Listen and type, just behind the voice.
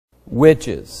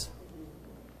witches.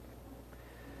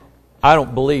 I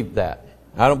don't believe that.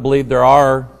 I don't believe there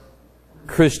are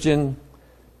Christian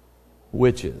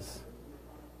witches.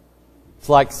 It's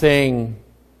like saying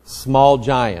small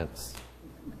giants.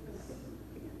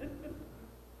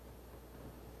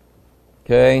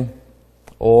 Okay?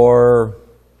 Or,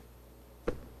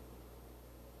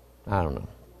 I don't know.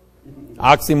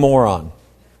 Oxymoron.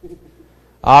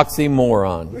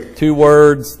 Oxymoron. Two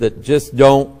words that just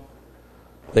don't,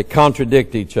 that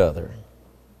contradict each other.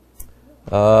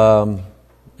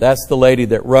 That's the lady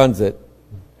that runs it.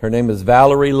 Her name is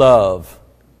Valerie Love.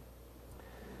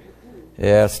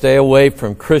 Yeah, stay away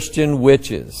from Christian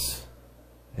witches.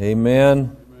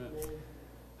 Amen.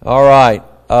 All right.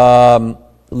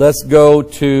 Let's go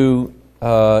to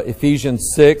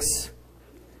Ephesians 6.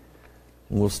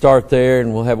 And we'll start there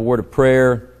and we'll have a word of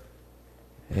prayer.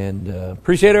 And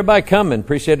appreciate everybody coming.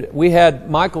 Appreciate it.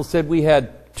 Michael said we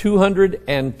had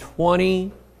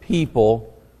 220 people.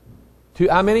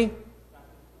 How many?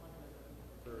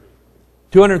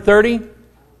 230?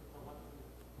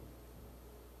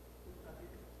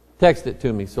 Text it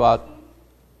to me.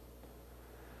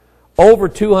 Over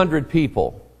 200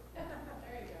 people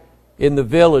in the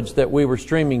village that we were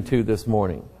streaming to this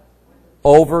morning.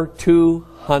 Over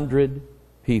 200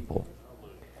 people.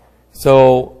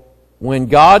 So when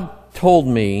God told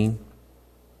me,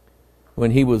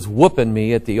 when He was whooping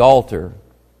me at the altar,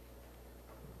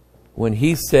 when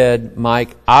He said,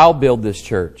 Mike, I'll build this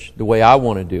church the way I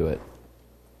want to do it,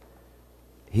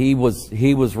 He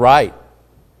was right.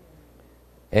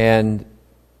 And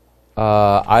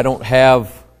I don't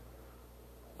have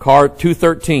car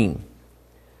 213.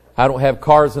 I don't have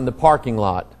cars in the parking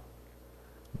lot.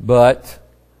 But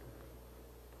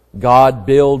God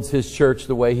builds His church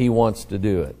the way He wants to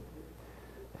do it.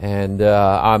 And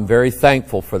I'm very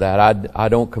thankful for that. I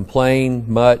don't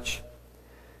complain much.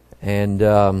 And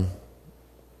I'm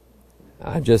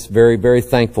just very, very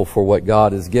thankful for what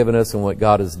God has given us and what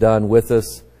God has done with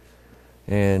us.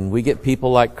 And we get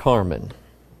people like Carmen.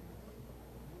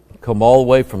 Come all the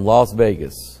way from Las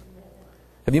Vegas.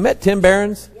 Have you met Tim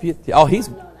Behrens?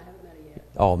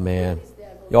 Oh, man.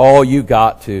 Oh, you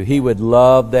got to. He would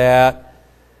love that.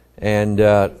 And,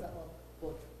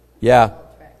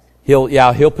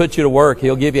 he'll put you to work.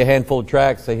 He'll give you a handful of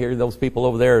tracts. Say, here, those people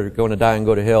over there are going to die and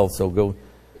go to hell. So go.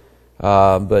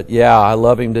 But yeah, I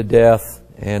love him to death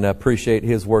and appreciate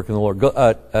his work in the Lord.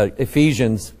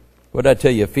 Ephesians, what did I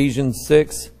tell you? Ephesians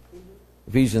 6?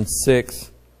 Ephesians 6.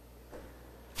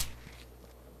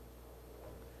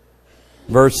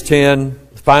 Verse 10,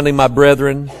 finally, my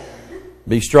brethren,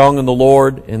 be strong in the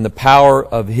Lord in the power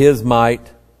of His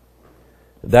might.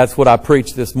 That's what I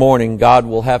preached this morning. God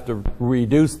will have to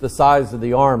reduce the size of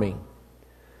the army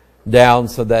down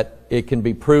so that it can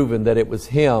be proven that it was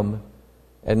Him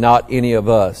and not any of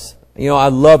us. You know, I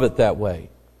love it that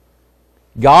way.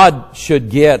 God should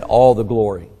get all the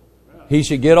glory. He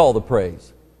should get all the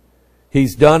praise.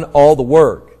 He's done all the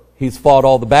work. He's fought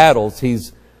all the battles.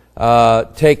 He's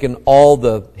taken all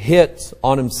the hits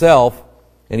on Himself,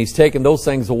 and He's taken those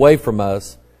things away from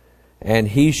us, and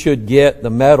He should get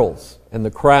the medals and the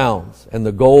crowns and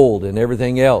the gold and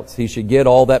everything else. He should get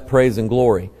all that praise and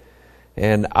glory.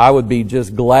 And I would be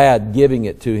just glad giving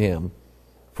it to Him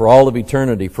for all of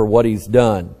eternity for what He's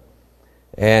done.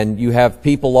 And you have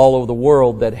people all over the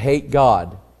world that hate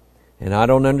God, and I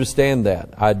don't understand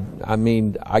that. I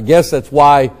mean, I guess that's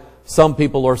why some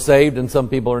people are saved and some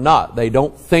people are not. They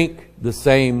don't think the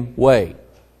same way.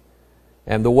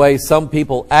 And the way some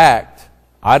people act,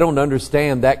 I don't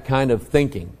understand that kind of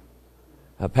thinking.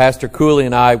 Pastor Cooley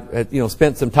and I,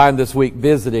 spent some time this week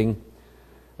visiting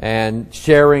and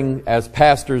sharing, as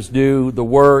pastors do, the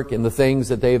work and the things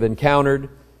that they've encountered.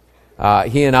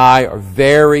 He and I are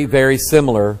very, very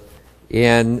similar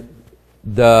in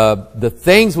the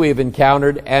things we have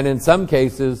encountered, and in some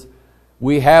cases,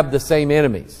 we have the same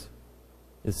enemies.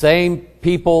 The same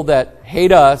people that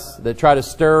hate us, that try to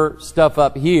stir stuff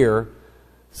up here,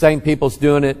 same people's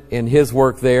doing it in His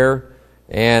work there.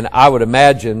 And I would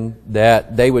imagine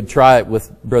that they would try it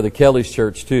with Brother Kelly's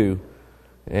church too.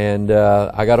 And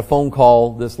I got a phone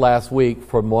call this last week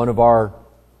from one of our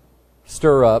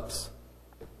stir-ups,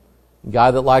 a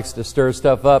guy that likes to stir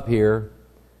stuff up here.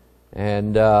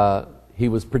 And he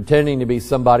was pretending to be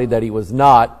somebody that he was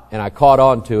not, and I caught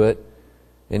on to it.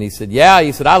 And he said,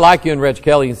 I like you and Reg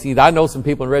Kelly. And see, I know some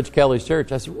people in Reg Kelly's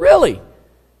church. I said, really?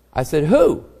 I said,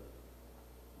 who?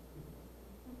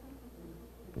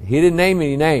 He didn't name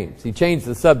any names. He changed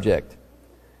the subject.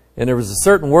 And there was a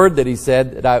certain word that he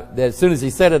said that as soon as he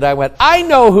said it, I went, I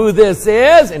know who this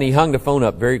is. And he hung the phone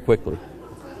up very quickly.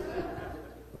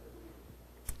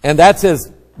 And that's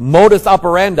modus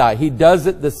operandi. He does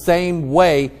it the same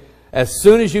way. As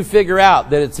soon as you figure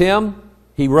out that it's him,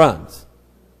 he runs.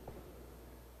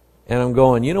 And I'm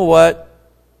going, you know what?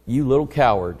 You little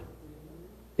coward.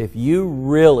 If you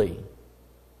really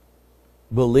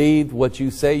believed what you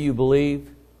say you believe,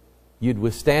 you'd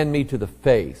withstand me to the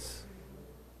face.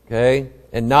 Okay?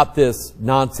 And not this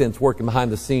nonsense working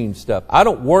behind the scenes stuff. I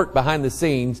don't work behind the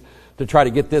scenes to try to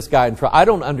get this guy in trouble. I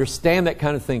don't understand that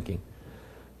kind of thinking.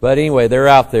 But anyway, they're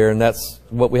out there, and that's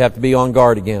what we have to be on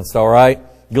guard against, all right?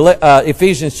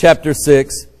 Ephesians chapter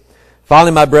 6.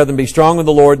 Finally, my brethren, be strong in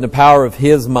the Lord and the power of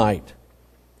His might.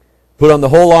 Put on the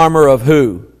whole armor of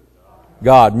who?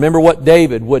 God. Remember what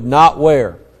David would not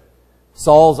wear?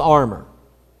 Saul's armor.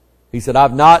 He said,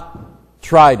 I've not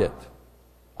tried it.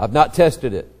 I've not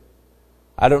tested it.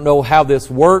 I don't know how this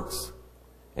works.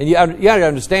 And you got to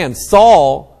understand,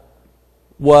 Saul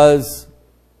was,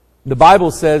 the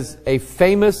Bible says, a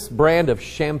famous brand of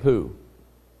shampoo.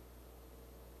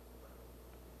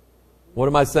 What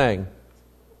am I saying?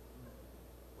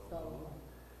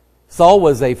 Saul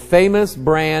was a famous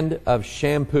brand of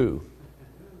shampoo.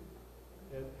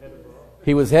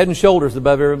 He was head and shoulders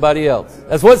above everybody else.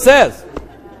 That's what it says.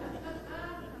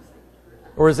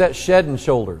 Or is that shed and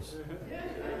shoulders?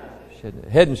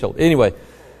 Head and shoulders. Anyway.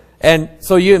 And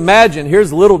so you imagine,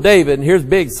 here's little David and here's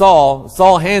big Saul.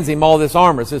 Saul hands him all this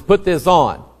armor. Says, put this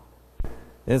on.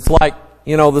 And it's like,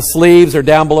 you know, the sleeves are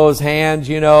down below his hands,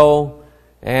 you know.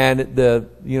 And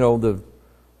the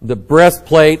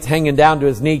breastplate's hanging down to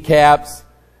his kneecaps.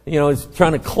 You know, he's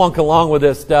trying to clunk along with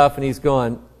this stuff. And he's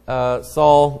going,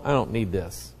 Saul, I don't need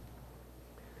this.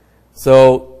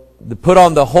 So, put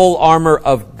on the whole armor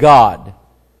of God.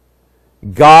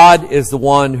 God is the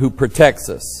one who protects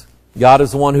us. God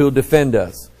is the one who will defend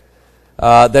us.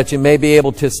 That you may be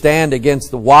able to stand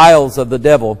against the wiles of the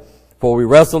devil. For we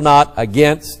wrestle not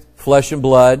against flesh and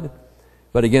blood,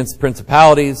 but against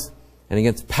principalities and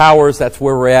against powers. That's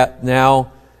where we're at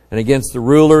now. And against the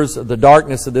rulers of the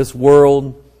darkness of this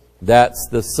world. That's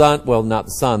the sun, well, not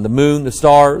the sun, the moon, the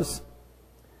stars,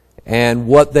 and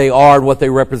what they are and what they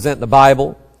represent in the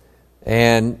Bible.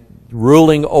 And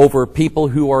ruling over people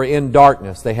who are in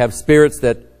darkness. They have spirits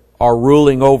that are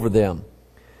ruling over them.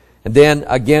 And then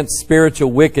against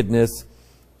spiritual wickedness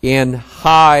in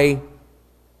high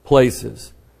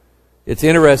places. It's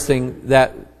interesting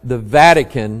that the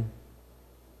Vatican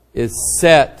is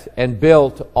set and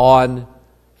built on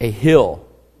a hill.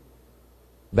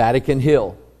 Vatican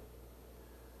Hill.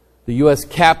 The U.S.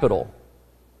 Capitol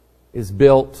is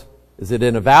built, is it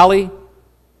in a valley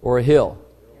or a hill?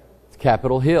 It's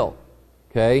Capitol Hill.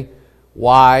 Okay?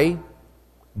 Why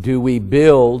do we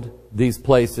build these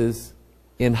places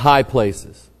in high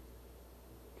places?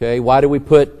 Okay? Why do we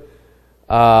put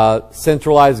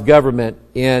centralized government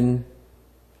in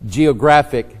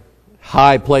geographic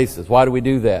high places? Why do we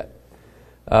do that?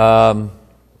 That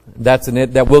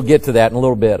we'll get to that in a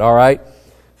little bit, all right?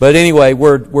 But anyway,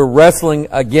 we're wrestling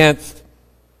against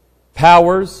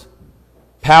powers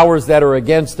that are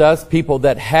against us, people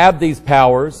that have these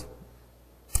powers,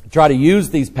 try to use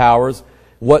these powers,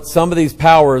 what some of these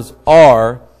powers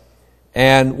are,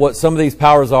 and what some of these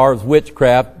powers are is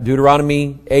witchcraft.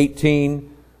 Deuteronomy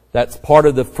 18, that's part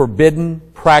of the forbidden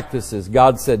practices.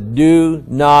 God said, do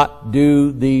not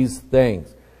do these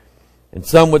things. And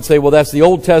some would say, well, that's the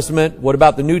Old Testament. What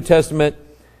about the New Testament?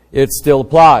 It still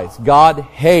applies. God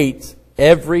hates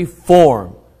every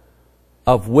form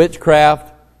of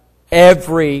witchcraft,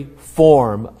 every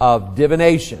form of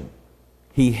divination.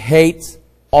 He hates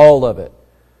all of it.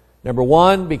 Number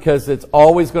one, because it's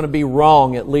always going to be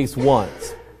wrong at least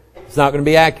once. It's not going to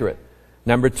be accurate.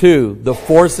 Number two, the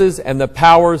forces and the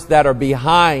powers that are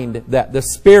behind that, the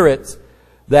spirits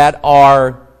that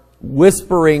are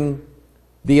whispering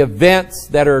the events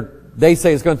that they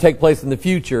say is going to take place in the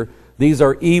future, these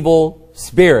are evil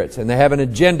spirits, and they have an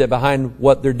agenda behind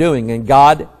what they're doing, and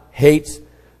God hates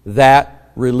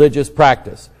that religious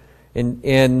practice.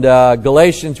 In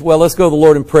Galatians, well, let's go to the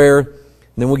Lord in prayer,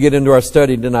 and then we'll get into our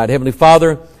study tonight. Heavenly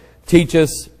Father, teach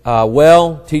us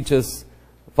teach us,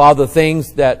 Father,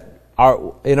 things that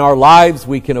are in our lives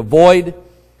we can avoid.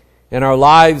 In our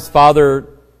lives, Father,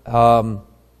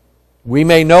 we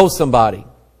may know somebody,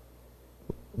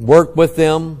 work with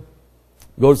them,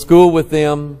 go to school with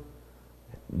them.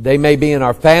 They may be in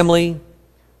our family.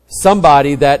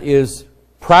 Somebody that is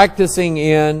practicing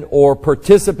in or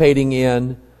participating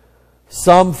in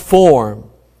some form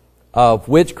of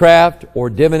witchcraft or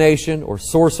divination or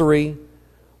sorcery,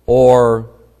 or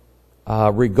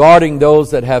regarding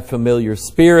those that have familiar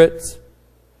spirits,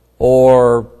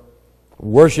 or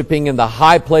worshiping in the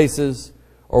high places,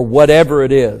 or whatever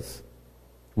it is.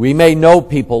 We may know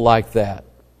people like that.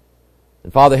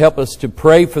 And Father, help us to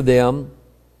pray for them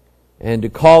and to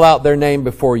call out their name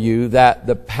before you, that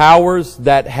the powers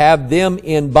that have them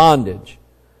in bondage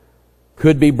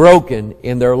could be broken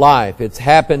in their life. It's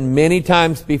happened many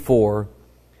times before,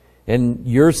 and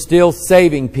you're still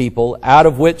saving people out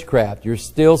of witchcraft. You're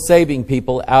still saving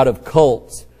people out of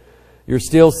cults. You're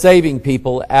still saving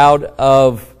people out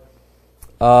of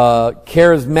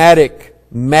charismatic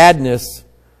madness,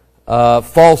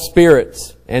 false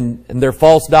spirits, and their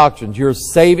false doctrines. You're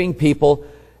saving people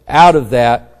out of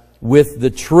that with the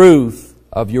truth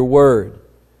of your Word.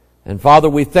 And Father,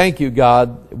 we thank you,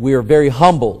 God. We are very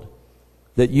humbled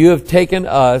that you have taken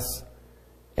us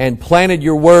and planted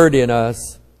your Word in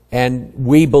us, and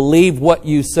we believe what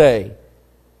you say.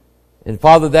 And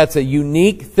Father, that's a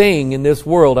unique thing in this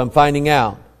world, I'm finding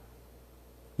out.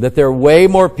 That there are way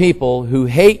more people who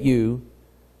hate you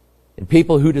and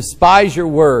people who despise your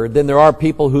Word than there are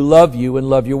people who love you and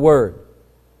love your Word.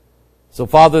 So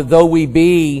Father, though we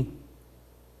be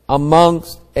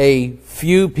amongst a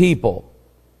few people,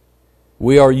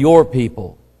 we are your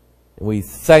people. And we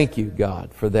thank you,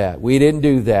 God, for that. We didn't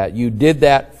do that. You did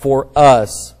that for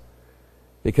us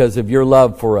because of your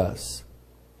love for us.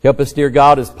 Help us, dear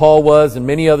God, as Paul was and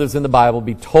many others in the Bible,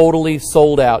 be totally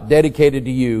sold out, dedicated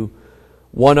to you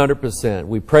 100%.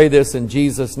 We pray this in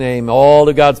Jesus' name. All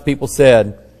of God's people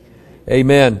said,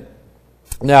 amen.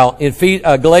 Now, in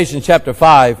Galatians chapter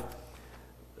 5,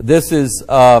 this is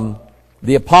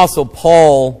the Apostle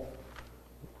Paul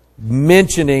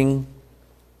mentioning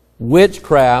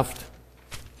witchcraft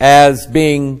as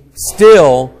being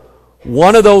still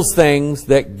one of those things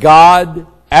that God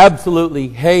absolutely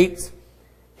hates.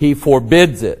 He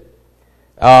forbids it.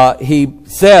 He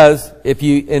says,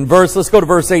 let's go to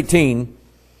verse 18.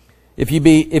 If you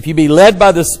be led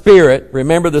by the Spirit,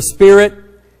 remember the Spirit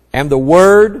and the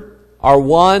Word are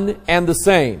one and the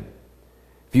same.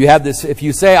 If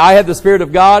you say, I have the Spirit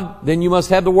of God, then you must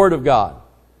have the Word of God.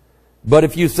 But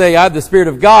if you say, I have the Spirit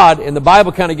of God, and the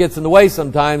Bible kind of gets in the way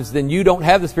sometimes, then you don't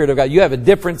have the Spirit of God. You have a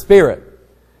different spirit.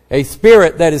 A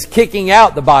spirit that is kicking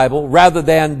out the Bible rather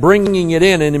than bringing it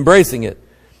in and embracing it.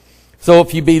 So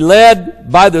if you be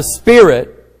led by the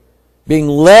Spirit, being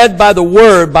led by the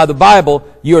Word, by the Bible,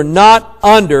 you're not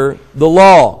under the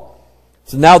law.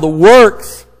 So now the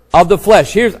works of the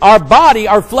flesh. Here's our body,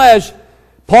 our flesh.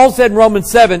 Paul said in Romans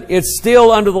 7, it's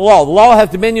still under the law. The law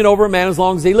hath dominion over a man as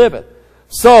long as he liveth.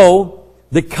 So,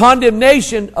 the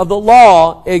condemnation of the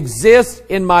law exists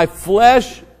in my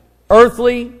flesh,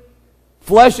 earthly,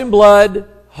 flesh and blood,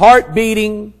 heart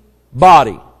beating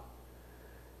body.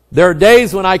 There are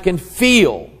days when I can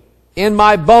feel in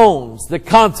my bones the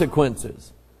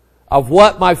consequences of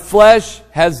what my flesh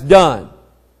has done.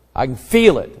 I can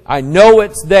feel it. I know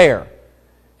it's there.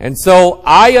 And so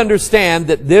I understand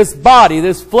that this body,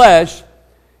 this flesh,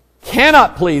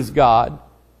 cannot please God.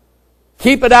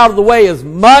 Keep it out of the way as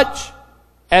much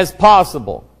as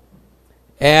possible.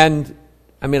 And,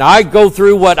 I go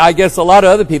through what I guess a lot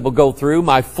of other people go through.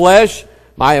 My flesh,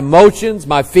 my emotions,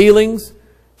 my feelings,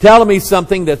 telling me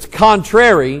something that's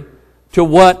contrary to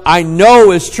what I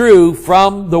know is true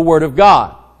from the Word of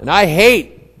God. And I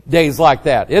hate days like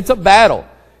that. It's a battle.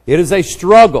 It is a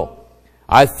struggle.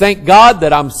 I thank God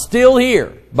that I'm still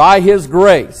here by His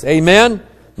grace. Amen?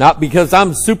 Not because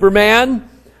I'm Superman,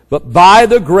 but by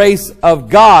the grace of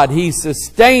God. He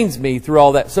sustains me through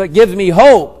all that. So it gives me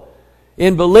hope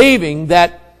in believing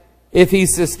that if He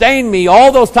sustained me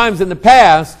all those times in the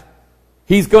past,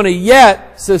 He's going to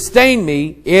yet sustain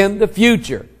me in the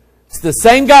future. It's the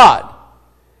same God.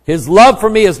 His love for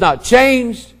me has not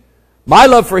changed. My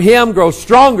love for Him grows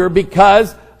stronger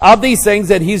because of these things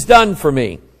that He's done for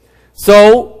me.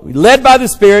 So, you're led by the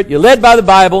Spirit, you're led by the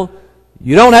Bible,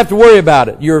 you don't have to worry about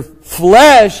it. Your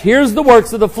flesh, here's the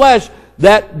works of the flesh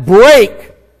that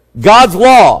break God's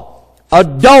law.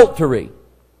 Adultery,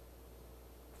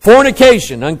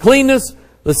 fornication, uncleanness,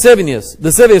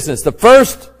 lasciviousness. The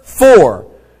first four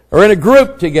are in a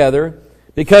group together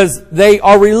because they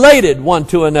are related one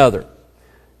to another.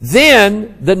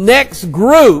 Then, the next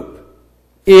group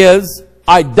is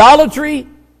idolatry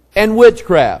and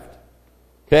witchcraft.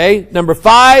 Okay, number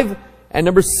 5 and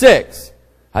number 6.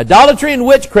 Idolatry and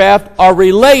witchcraft are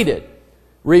related.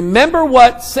 Remember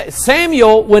what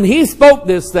Samuel, when he spoke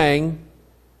this thing,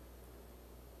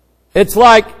 it's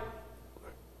like,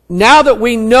 now that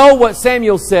we know what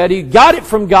Samuel said, he got it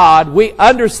from God, we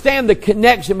understand the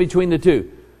connection between the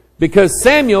two. Because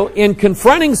Samuel, in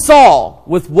confronting Saul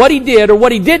with what he did or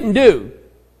what he didn't do,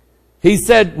 he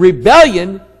said,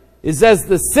 rebellion is as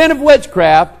the sin of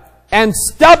witchcraft, and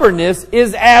stubbornness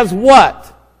is as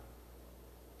what?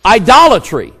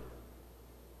 Idolatry.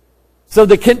 So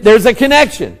there's a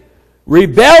connection.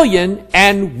 Rebellion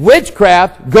and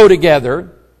witchcraft go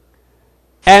together.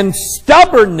 And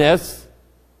stubbornness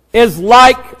is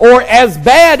like or as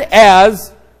bad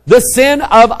as the sin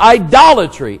of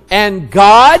idolatry. And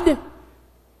God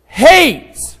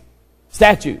hates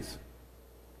statues.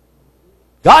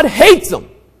 God hates them.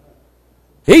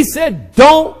 He said,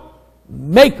 don't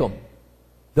make them.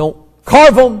 Don't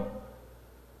carve them.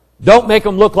 Don't make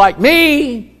them look like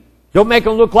me. Don't make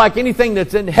them look like anything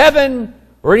that's in heaven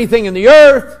or anything in the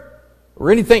earth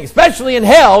or anything, especially in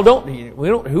hell.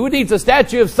 Who needs a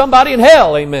statue of somebody in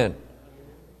hell? Amen.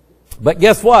 But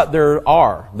guess what? There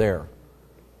are there.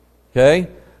 Okay?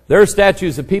 There are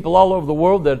statues of people all over the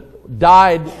world that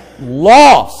died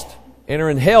lost and are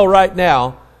in hell right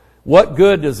now. What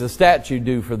good does a statue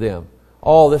do for them?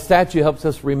 Oh, the statue helps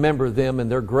us remember them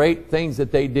and their great things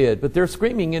that they did. But they're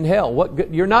screaming in hell. What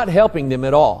good? You're not helping them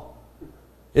at all.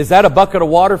 Is that a bucket of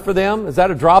water for them? Is that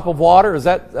a drop of water? Is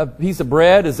that a piece of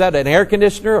bread? Is that an air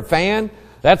conditioner, a fan?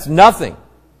 That's nothing.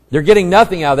 They're getting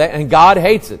nothing out of that, and God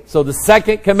hates it. So the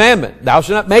second commandment, thou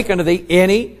shalt not make unto thee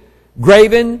any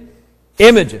graven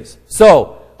images.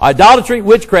 So, idolatry,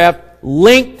 witchcraft,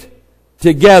 linked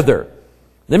together.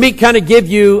 Let me kind of give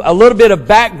you a little bit of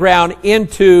background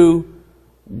into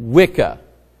Wicca.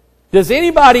 Does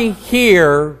anybody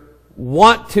here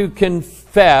want to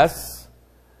confess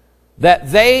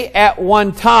that they at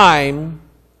one time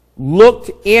looked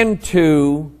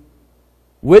into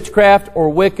witchcraft or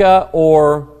Wicca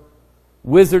or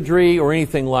wizardry or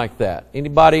anything like that?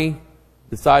 Anybody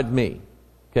besides me?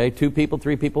 Okay, 2 people,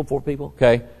 3 people, 4 people?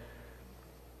 Okay.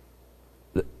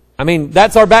 I mean,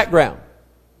 that's our background.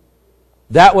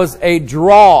 That was a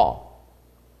draw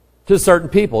to certain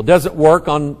people. It doesn't work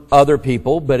on other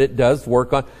people, but it does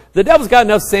work on... The devil's got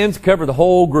enough sins to cover the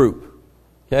whole group.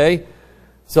 Okay?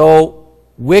 So,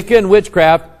 Wicca and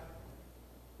witchcraft,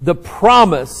 the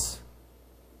promise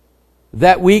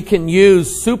that we can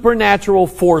use supernatural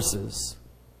forces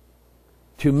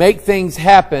to make things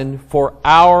happen for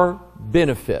our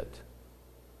benefit.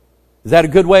 Is that a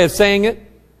good way of saying it?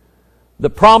 The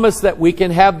promise that we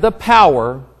can have the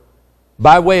power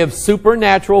by way of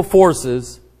supernatural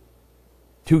forces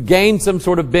to gain some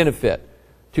sort of benefit.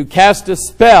 To cast a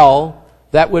spell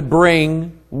that would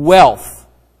bring wealth.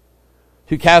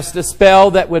 To cast a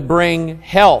spell that would bring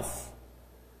health.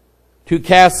 To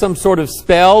cast some sort of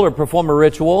spell or perform a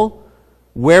ritual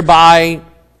whereby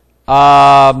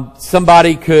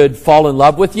somebody could fall in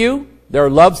love with you. There are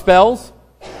love spells.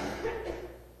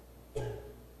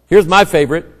 Here's my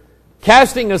favorite.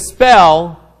 Casting a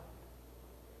spell,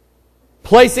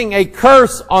 placing a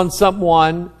curse on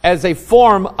someone as a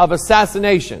form of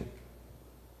assassination.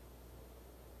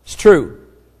 It's true.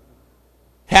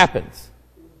 Happens.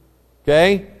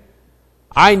 Okay?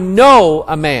 I know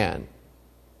a man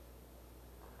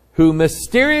who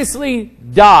mysteriously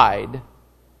died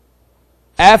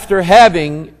after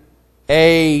having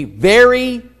a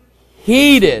very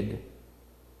heated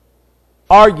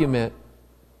argument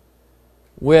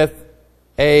with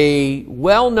a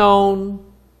well-known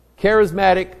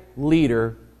charismatic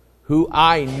leader who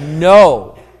I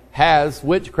know has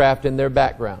witchcraft in their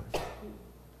background.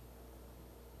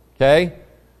 Okay?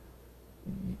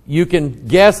 You can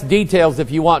guess details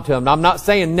if you want to. I'm not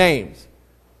saying names.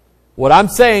 What I'm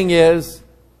saying is,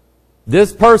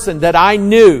 this person that I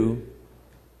knew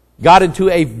got into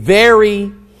a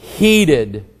very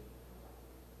heated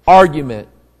argument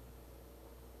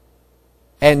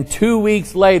and 2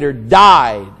 weeks later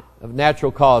died of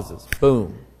natural causes.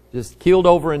 Boom. Just keeled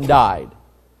over and died.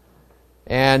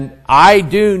 And I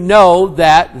do know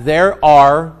that there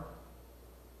are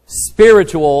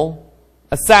spiritual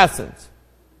assassins.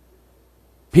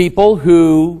 People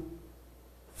who,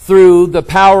 through the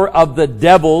power of the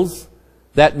devils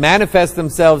that manifest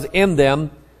themselves in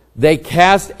them, they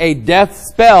cast a death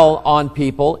spell on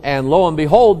people, and lo and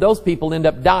behold, those people end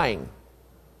up dying.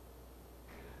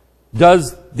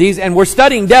 And we're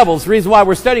studying devils, the reason why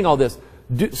we're studying all this.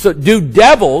 Do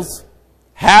devils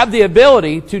have the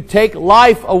ability to take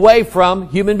life away from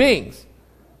human beings?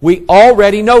 We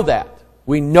already know that.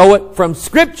 We know it from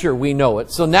Scripture, we know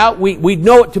it. So now we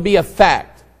know it to be a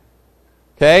fact.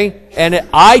 Okay? And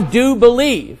I do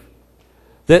believe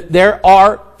that there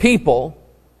are people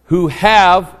who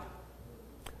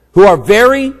are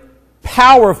very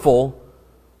powerful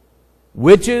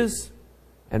witches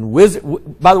and wizards.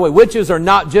 By the way, witches are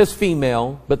not just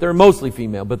female, but they're mostly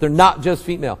female, but they're not just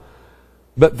female.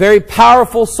 But very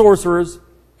powerful sorcerers,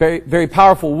 very, very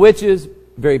powerful witches,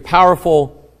 very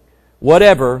powerful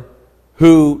whatever,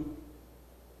 who,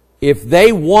 if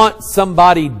they want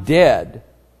somebody dead,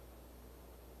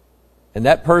 and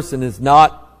that person is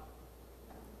not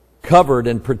covered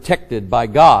and protected by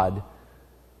God,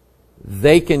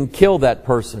 they can kill that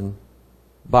person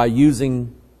by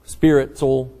using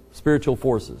spiritual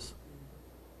forces.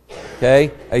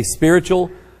 Okay? A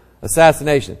spiritual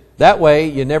assassination. That way,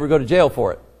 you never go to jail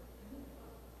for it.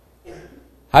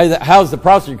 How's the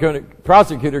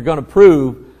prosecutor going to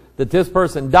prove that this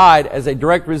person died as a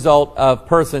direct result of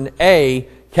person A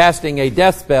casting a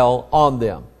death spell on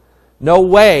them? No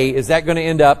way is that going to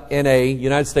end up in a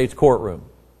United States courtroom.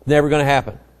 Never going to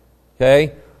happen.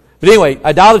 Okay? But anyway,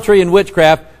 idolatry and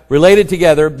witchcraft related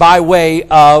together by way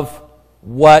of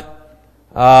what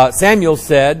Samuel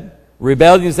said.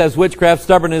 Rebellion is witchcraft,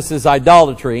 stubbornness is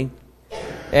idolatry.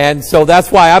 And so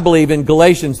that's why I believe in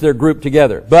Galatians they're grouped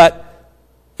together. But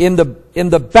in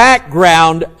the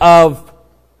background of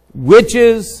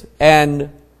witches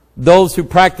and those who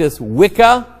practice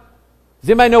Wicca, does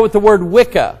anybody know what the word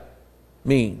Wicca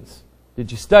means?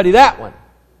 Did you study that one?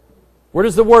 Where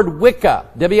does the word Wicca,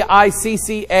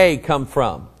 W-I-C-C-A, come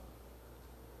from?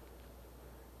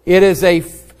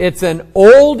 It's an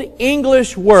old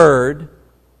English word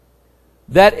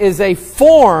that is a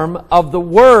form of the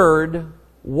word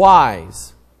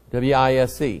wise,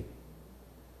 W-I-S-E.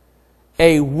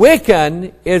 A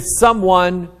Wiccan is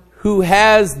someone who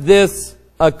has this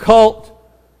occult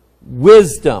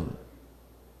wisdom,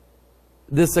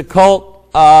 this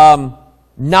occult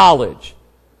knowledge.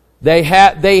 They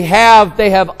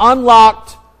have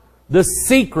unlocked the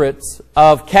secrets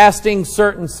of casting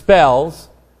certain spells,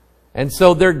 and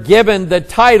so they're given the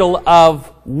title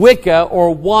of Wicca,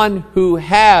 or one who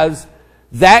has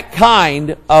that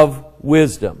kind of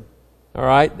wisdom. All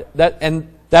right?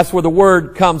 That's where the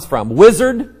word comes from.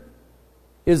 Wizard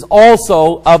is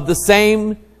also of the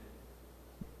same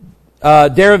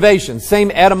derivation, same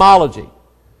etymology.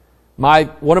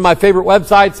 One of my favorite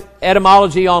websites,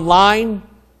 Etymology Online.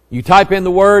 You type in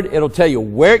the word, it'll tell you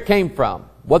where it came from,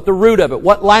 what the root of it,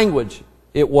 what language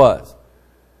it was.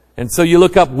 And so you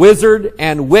look up wizard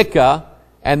and Wicca,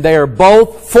 and they are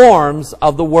both forms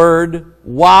of the word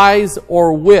wise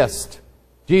or wist.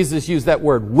 Jesus used that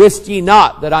word, wist ye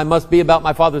not that I must be about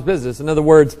my Father's business. In other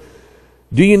words,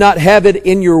 do you not have it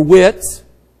in your wits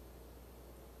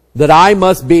that I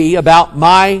must be about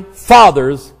my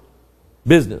Father's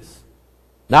business?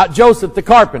 Not Joseph the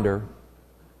carpenter,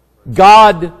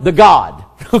 God the God,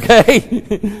 okay?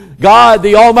 God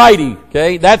the Almighty,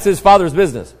 okay? That's his Father's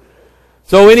business.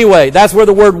 So anyway, that's where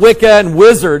the word Wicca and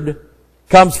wizard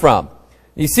comes from.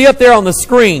 You see up there on the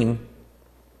screen,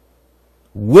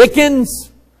 Wiccans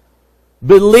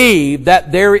believe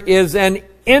that there is an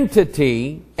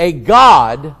entity, a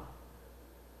God,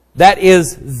 that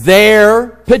is their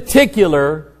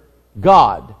particular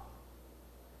God.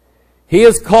 He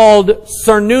is called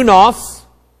Cernunnos,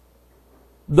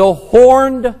 the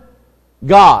horned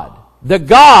God. The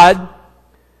God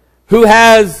who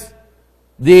has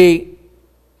the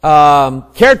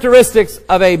characteristics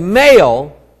of a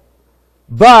male,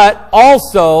 but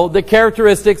also the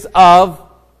characteristics of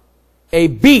a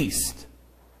beast.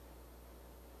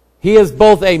 He is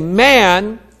both a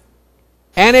man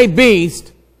and a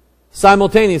beast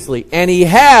simultaneously. And he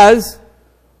has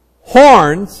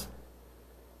horns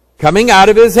coming out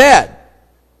of his head.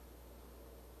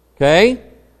 Okay?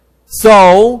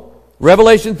 So,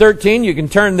 Revelation 13, you can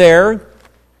turn there.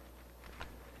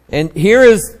 And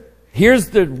here's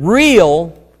the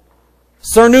real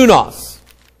Cernunnos.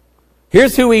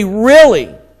 Here's who he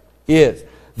really is.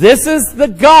 This is the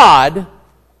God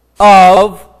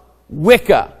of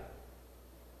Wicca.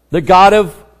 The God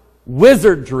of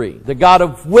wizardry. The God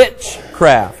of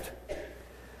witchcraft.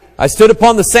 I stood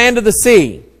upon the sand of the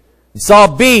sea and saw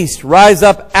a beast rise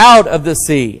up out of the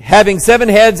sea, having 7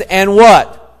 heads and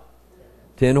what?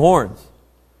 10 horns.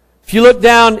 If you look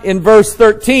down in verse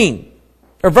 13,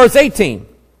 or verse 18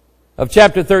 of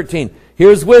chapter 13,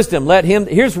 here's wisdom.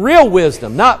 Here's real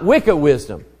wisdom, not Wicca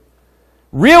wisdom.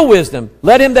 Real wisdom.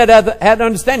 Let him that hath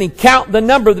understanding count the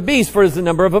number of the beast, for it is the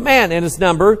number of a man, and his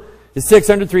number is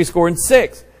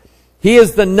 666. He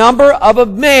is the number of a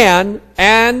man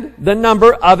and the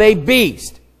number of a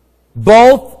beast.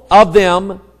 Both of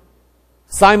them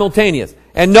simultaneous.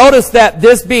 And notice that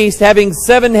this beast, having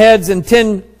 7 heads and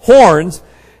 10 horns,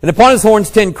 and upon his horns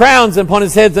 10 crowns, and upon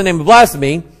his heads the name of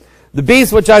blasphemy, the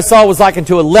beast which I saw was like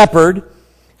unto a leopard,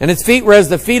 and his feet were as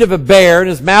the feet of a bear, and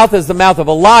his mouth as the mouth of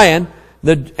a lion.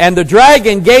 And the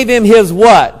dragon gave him his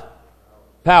what?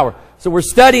 Power. So we're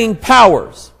studying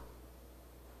powers.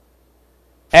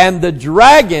 And the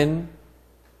dragon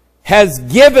has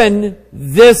given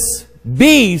this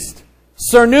beast,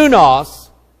 Cernunnos,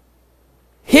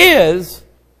 his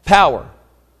power.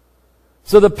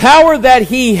 So the power that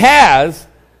he has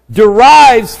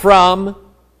derives from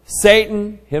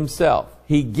Satan himself.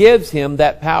 He gives him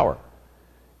that power.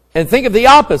 And think of the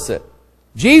opposite.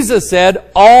 Jesus said,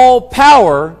 all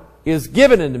power is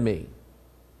given unto me.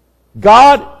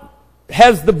 God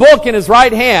has the book in his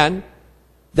right hand.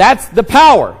 That's the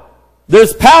power.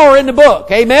 There's power in the book.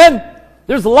 Amen?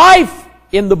 There's life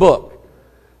in the book.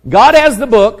 God has the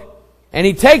book, and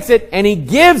he takes it and he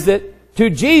gives it to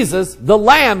Jesus, the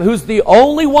Lamb, who's the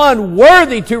only one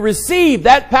worthy to receive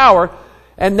that power.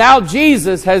 And now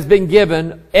Jesus has been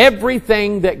given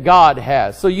everything that God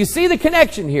has. So you see the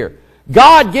connection here.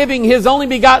 God giving his only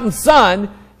begotten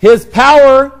Son his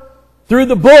power through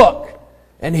the book.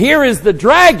 And here is the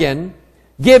dragon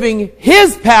giving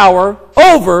his power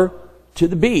over to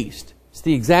the beast. It's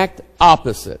the exact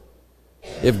opposite.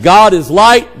 If God is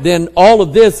light, then all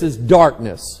of this is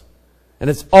darkness. And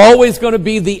it's always going to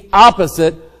be the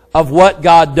opposite of what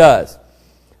God does.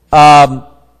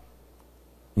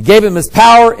 He gave him his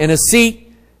power and his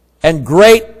seat and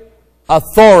great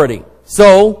authority.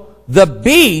 So the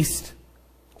beast,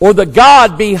 or the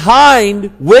god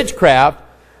behind witchcraft,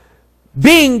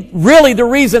 being really the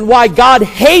reason why God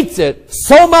hates it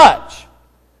so much,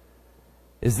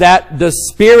 is that the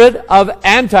spirit of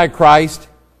Antichrist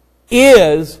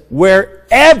is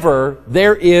wherever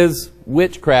there is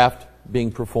witchcraft being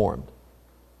performed.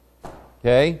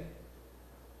 Okay?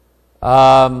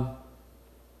 I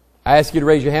asked you to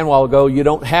raise your hand a while ago. You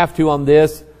don't have to on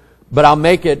this, but I'll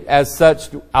make it as such.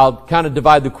 I'll kind of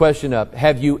divide the question up.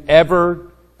 Have you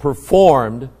ever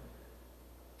performed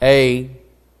a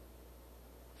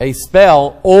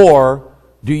spell, or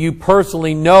do you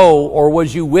personally know, or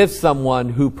was you with someone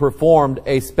who performed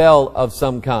a spell of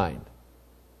some kind?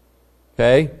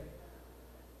 Okay?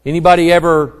 Anybody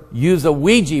ever use a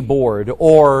Ouija board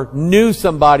or knew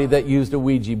somebody that used a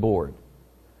Ouija board?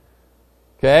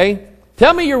 Okay?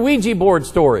 Tell me your Ouija board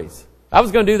stories. I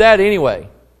was going to do that anyway.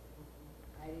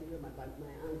 I didn't do it, my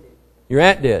aunt did. Your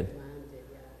aunt did? My aunt did,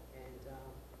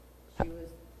 yeah. And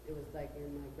it was like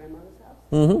in my grandmother's house.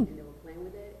 Mm-hmm. And they were playing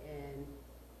with it.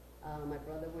 And my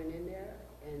brother went in there,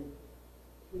 and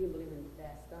he didn't believe in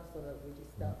that stuff, so that we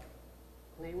just stopped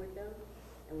playing with them.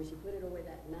 And when she put it away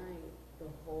that night, the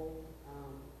whole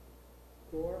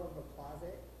door of her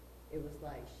closet, it was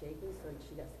like shaking, so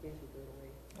she got scared, she threw it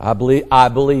away. I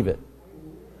believe it.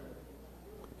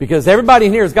 Because everybody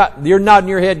in here has got, you're nodding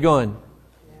your head going,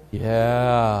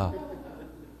 yeah.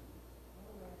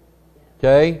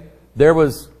 Okay? There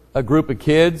was a group of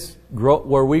kids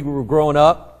where we were growing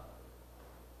up.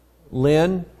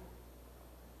 Lynn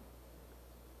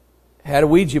had a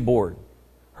Ouija board.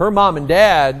 Her mom and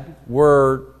dad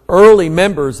were early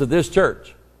members of this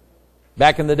church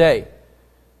back in the day.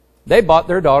 They bought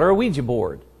their daughter a Ouija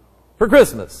board for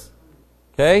Christmas.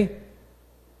 Okay?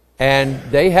 And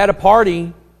they had a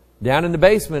party down in the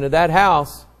basement of that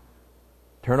house.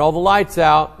 Turn all the lights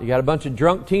out. You got a bunch of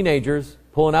drunk teenagers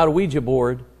pulling out a Ouija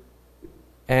board.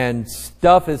 And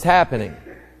stuff is happening.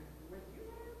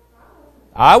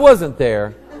 I wasn't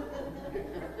there.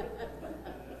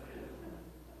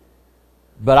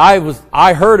 But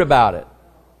I heard about it.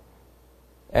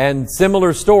 And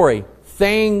similar story.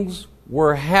 Things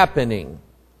were happening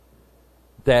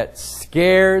that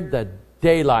scared the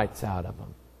daylights out of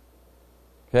them.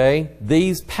 Okay?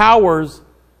 These powers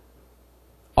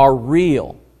are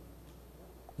real.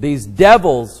 These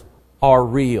devils are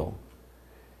real.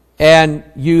 And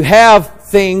you have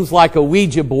things like a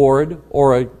Ouija board,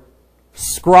 or a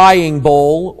scrying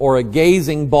bowl, or a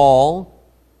gazing ball,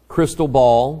 crystal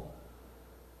ball,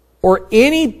 or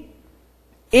any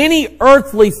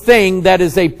earthly thing that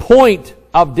is a point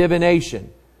of divination.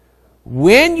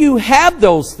 When you have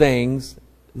those things,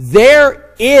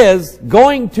 there is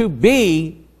going to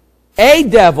be a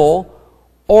devil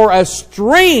or a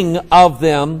string of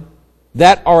them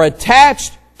that are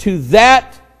attached to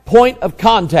that point of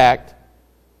contact,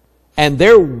 and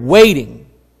they're waiting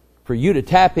for you to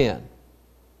tap in.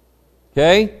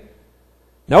 Okay?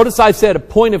 Notice I said a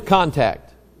point of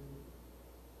contact.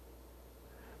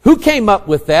 Who came up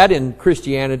with that in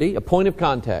Christianity? A point of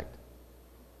contact.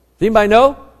 Does anybody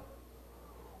know?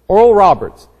 Oral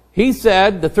Roberts. He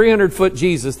said the 300-foot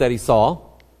Jesus that he saw,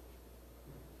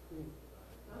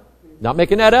 not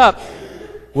making that up,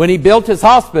 when he built his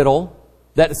hospital,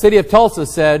 that the city of Tulsa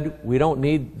said, we don't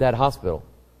need that hospital.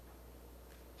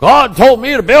 God told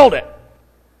me to build it.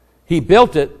 He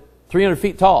built it 300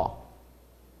 feet tall.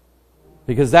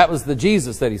 Because that was the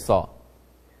Jesus that he saw.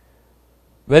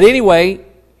 But anyway,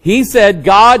 he said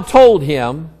God told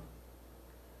him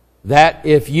that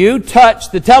if you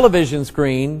touch the television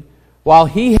screen while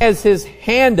he has his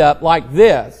hand up like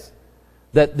this,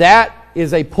 that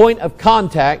is a point of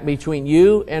contact between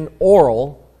you and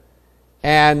Oral,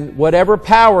 and whatever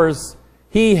powers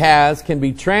he has can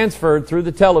be transferred through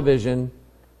the television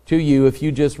to you if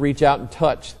you just reach out and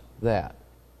touch that.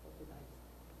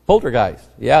 Poltergeist.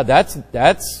 Yeah,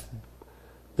 that's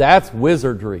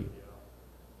wizardry.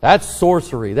 That's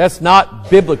sorcery. That's not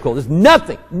biblical. There's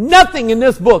nothing in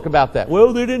this book about that.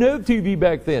 Well, they didn't have TV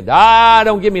back then.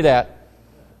 Don't give me that.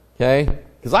 Okay?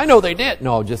 Because I know they did.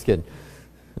 No, just kidding.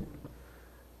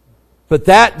 But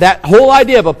that whole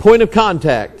idea of a point of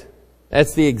contact,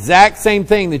 that's the exact same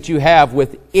thing that you have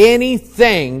with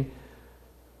anything,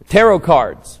 tarot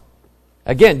cards.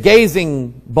 Again,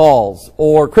 gazing balls,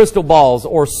 or crystal balls,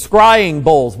 or scrying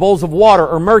bowls of water,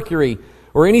 or mercury,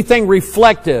 or anything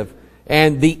reflective.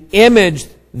 And the image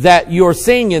that you're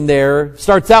seeing in there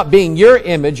starts out being your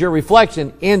image, your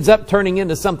reflection, ends up turning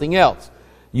into something else.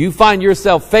 You find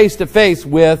yourself face to face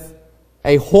with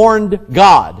a horned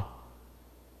god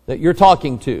that you're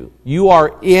talking to. You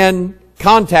are in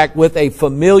contact with a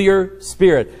familiar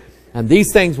spirit. And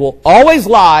these things will always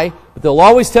lie, but they'll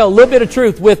always tell a little bit of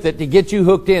truth with it to get you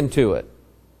hooked into it.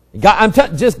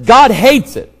 God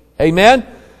hates it. Amen?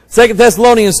 2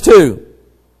 Thessalonians 2.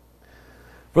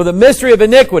 For the mystery of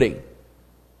iniquity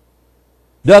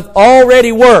doth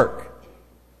already work.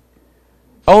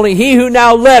 Only he who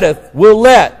now letteth will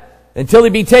let until he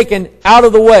be taken out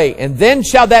of the way. And then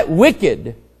shall that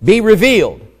wicked be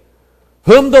revealed,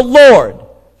 whom the Lord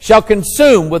shall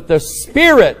consume with the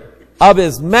spirit of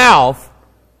his mouth.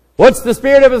 What's the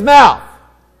spirit of his mouth?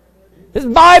 His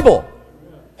Bible.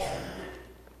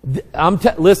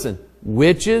 Listen,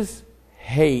 witches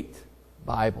hate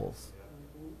Bibles.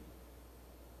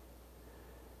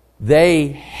 They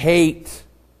hate.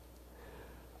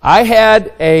 I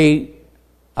had a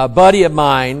buddy of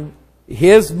mine,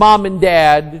 his mom and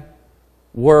dad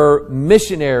were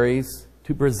missionaries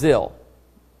to Brazil.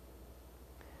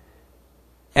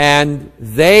 And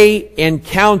they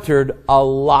encountered a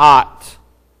lot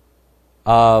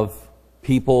of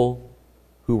people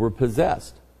who were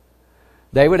possessed.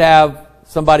 They would have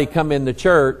somebody come in the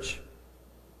church,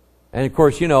 and of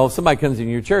course, if somebody comes in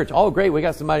your church, oh great, we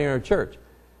got somebody in our church.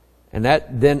 And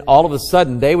then all of a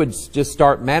sudden they would just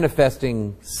start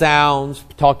manifesting sounds,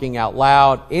 talking out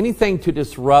loud, anything to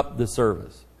disrupt the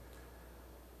service.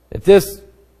 If this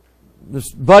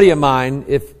buddy of mine,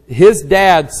 if his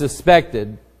dad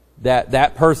suspected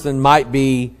that person might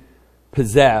be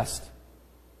possessed,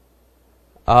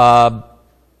 at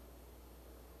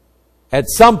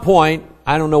some point,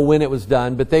 I don't know when it was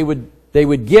done, but they would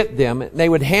get them, and they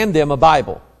would hand them a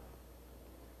Bible.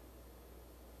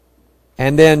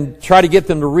 And then try to get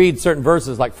them to read certain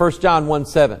verses like 1 John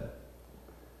 1:7.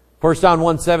 1 John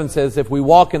 1:7 says, if we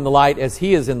walk in the light as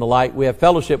he is in the light, we have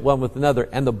fellowship one with another.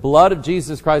 And the blood of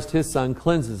Jesus Christ, his Son,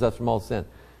 cleanses us from all sin.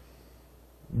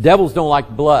 Devils don't like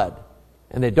blood.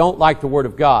 And they don't like the Word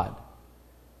of God.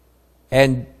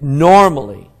 And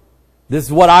normally, this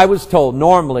is what I was told,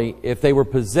 normally, if they were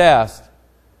possessed,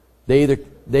 they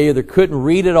either couldn't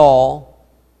read at all,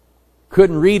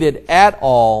 couldn't read it at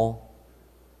all,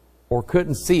 or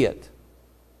couldn't see it.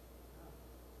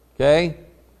 Okay?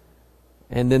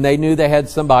 And then they knew they had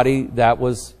somebody that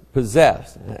was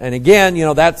possessed. And again,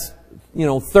 that's,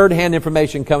 third-hand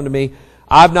information coming to me.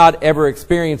 I've not ever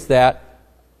experienced that.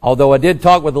 Although I did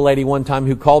talk with a lady one time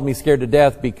who called me scared to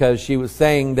death because she was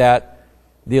saying that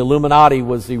the Illuminati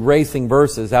was erasing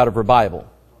verses out of her Bible.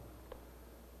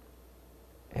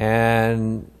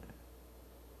 And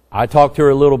I talked to her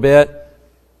a little bit,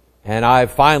 and I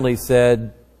finally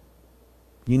said,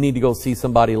 you need to go see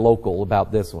somebody local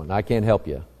about this one. I can't help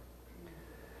you.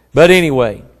 But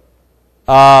anyway,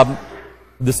 the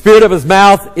spirit of his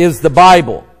mouth is the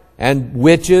Bible. And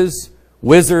witches,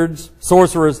 wizards,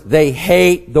 sorcerers, they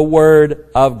hate the Word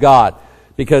of God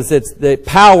because it's the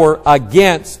power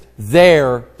against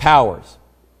their powers.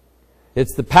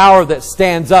 It's the power that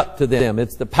stands up to them.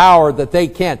 It's the power that they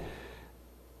can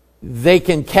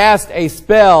cast a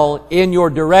spell in your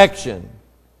direction,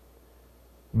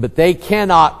 but they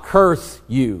cannot curse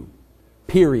you,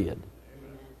 period.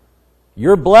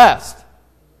 You're blessed.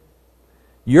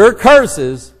 Your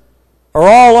curses are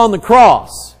all on the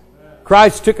cross.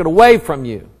 Christ took it away from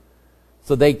you.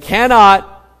 So they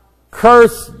cannot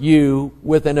curse you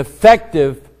with an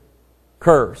effective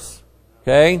curse.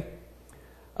 Okay?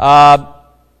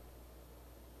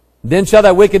 Then shall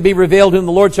that wicked be revealed, whom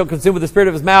the Lord shall consume with the spirit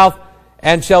of his mouth,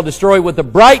 and shall destroy with the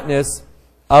brightness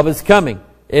of his coming.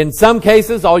 In some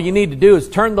cases, all you need to do is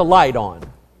turn the light on.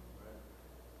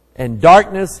 And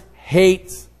darkness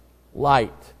hates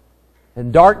light.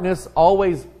 And darkness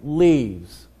always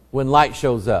leaves when light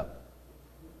shows up.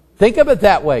 Think of it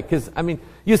that way. Because, I mean,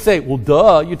 you say, well,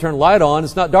 duh, you turn the light on,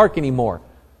 it's not dark anymore.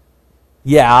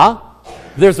 Yeah,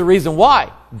 there's a reason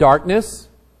why. Darkness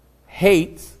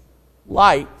hates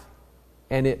light,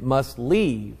 and it must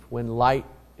leave when light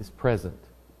is present.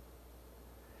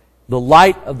 The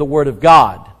light of the Word of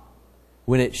God,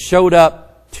 when it showed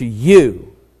up to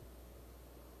you,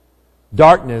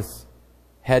 darkness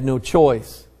had no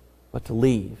choice but to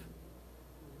leave.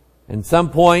 At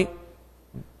some point,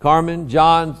 Carmen,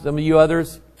 John, some of you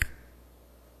others,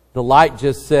 the light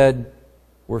just said,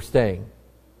 we're staying.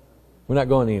 We're not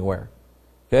going anywhere.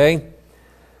 Okay?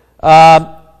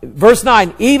 Verse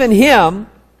 9, even him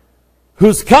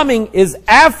whose coming is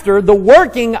after the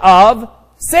working of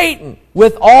Satan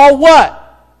with all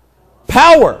what?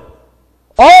 Power.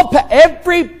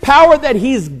 Every power that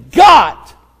he's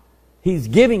got, he's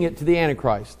giving it to the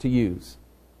Antichrist to use.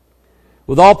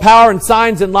 With all power and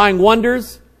signs and lying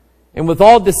wonders, and with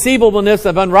all deceivableness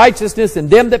of unrighteousness in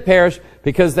them that perish,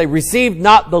 because they received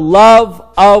not the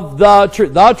love of the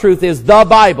truth. The truth is the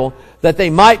Bible, that they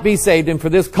might be saved. And for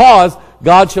this cause,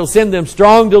 God shall send them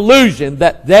strong delusion,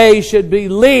 that they should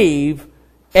believe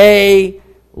a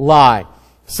lie.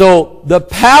 So the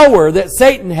power that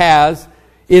Satan has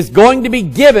is going to be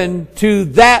given to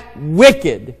that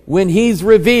wicked when he's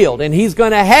revealed. And he's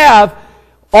going to have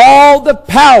all the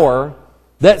power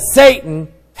that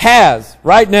Satan has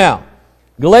right now.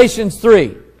 Galatians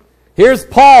 3. Here's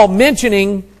Paul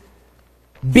mentioning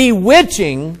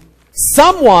bewitching,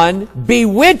 someone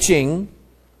bewitching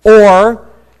or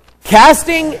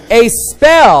casting a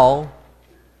spell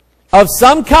of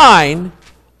some kind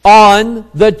on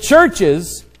the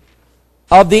churches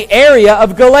of the area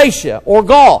of Galatia or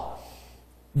Gaul.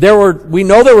 We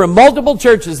know there were multiple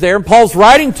churches there, and Paul's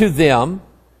writing to them,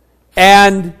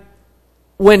 and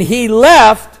when he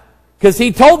left, because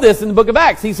he told this in the book of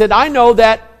Acts, he said, I know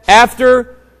that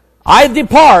after I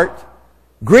depart,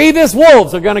 grievous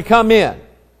wolves are going to come in.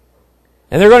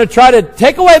 And they're going to try to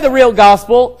take away the real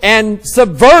gospel and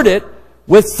subvert it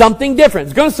with something different.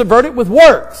 It's going to subvert it with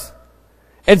works.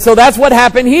 And so that's what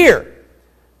happened here.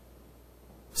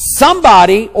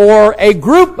 Somebody or a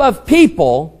group of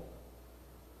people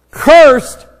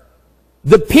cursed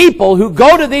the people who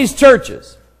go to these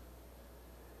churches.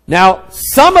 Now,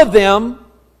 some of them,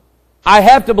 I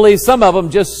have to believe some of them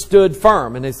just stood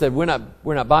firm and they said, we're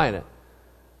not buying it.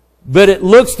 But it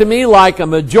looks to me like a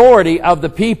majority of the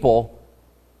people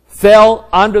fell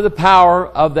under the power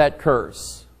of that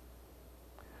curse.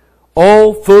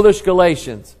 O foolish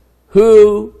Galatians,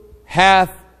 who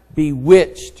hath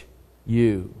bewitched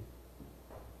you?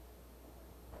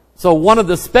 So one of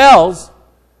the spells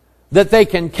that they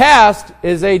can cast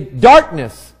is a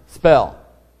darkness spell.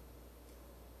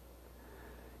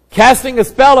 Casting a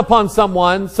spell upon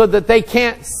someone so that they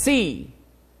can't see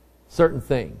certain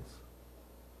things.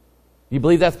 You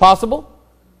believe that's possible?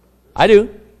 I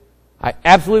do. I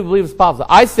absolutely believe it's possible.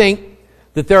 I think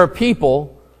that there are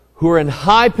people who are in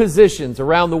high positions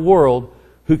around the world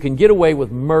who can get away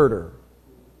with murder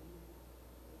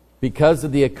because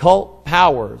of the occult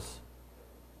powers,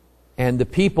 and the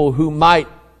people who might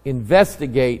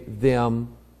investigate them,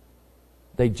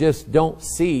 they just don't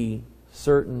see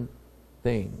certain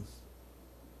things.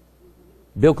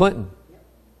 Bill Clinton.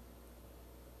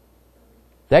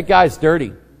 That guy's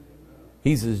dirty.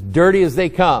 He's as dirty as they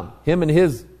come. Him and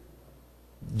his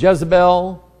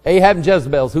Jezebel, Ahab and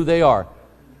Jezebel is who they are.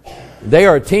 They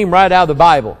are a team right out of the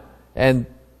Bible. And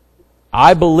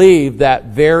I believe that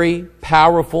very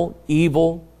powerful,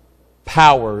 evil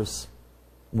powers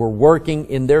were working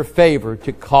in their favor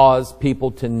to cause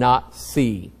people to not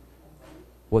see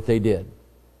what they did.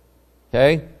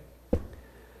 Okay?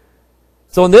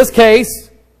 So in this case,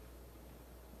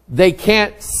 they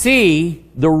can't see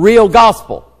the real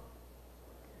gospel.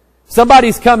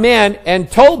 Somebody's come in and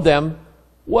told them,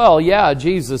 well, yeah,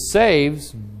 Jesus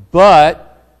saves,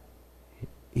 but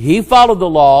He followed the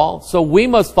law, so we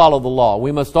must follow the law.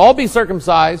 We must all be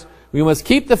circumcised. We must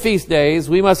keep the feast days.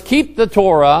 We must keep the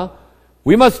Torah.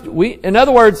 In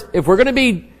other words, if we're going to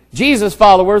be Jesus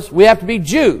followers, we have to be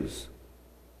Jews.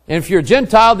 And if you're a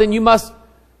Gentile, then you must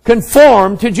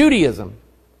conform to Judaism.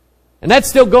 And that's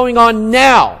still going on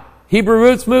now. Hebrew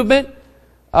roots movement,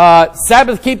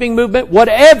 Sabbath keeping movement,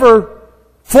 whatever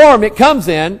form it comes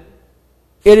in,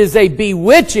 it is a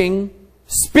bewitching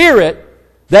spirit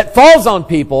that falls on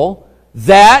people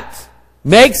that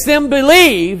makes them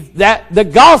believe that the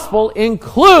gospel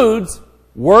includes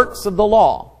works of the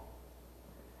law.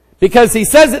 Because he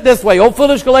says it this way, O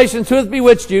foolish Galatians, who has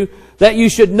bewitched you, that you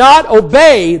should not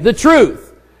obey the truth,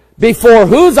 before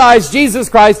whose eyes Jesus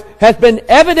Christ hath been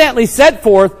evidently set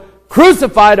forth,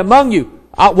 crucified among you.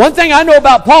 One thing I know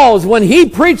about Paul is when he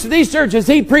preached to these churches,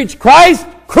 he preached Christ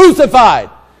crucified.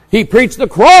 He preached the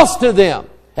cross to them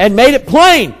and made it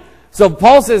plain. So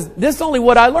Paul says, this is only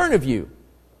what I learned of you.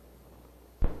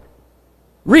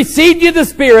 Received you the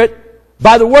Spirit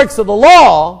by the works of the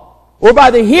law or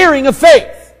by the hearing of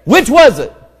faith? Which was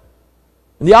it?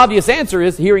 And the obvious answer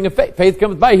is hearing of faith. Faith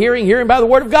comes by hearing, hearing by the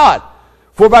Word of God.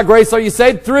 For by grace are you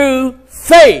saved through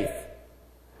faith.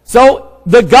 So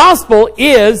the gospel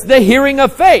is the hearing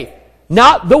of faith,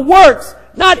 not the works,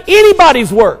 not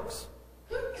anybody's works.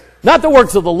 Not the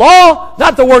works of the law,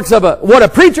 not the works of what a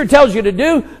preacher tells you to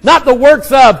do, not the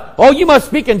works of, oh, you must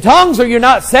speak in tongues or you're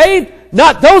not saved.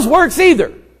 Not those works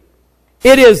either.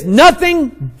 It is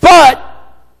nothing but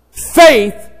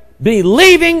faith,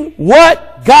 believing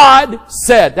what God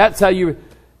said. That's how you,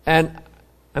 and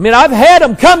I mean, I've had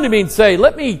them come to me and say,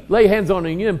 let me lay hands on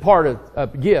you and impart a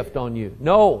gift on you.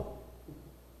 No.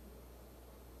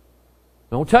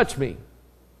 Don't touch me.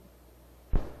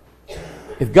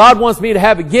 If God wants me to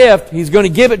have a gift, He's going to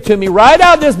give it to me right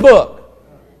out of this book.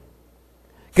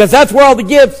 Because that's where all the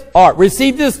gifts are.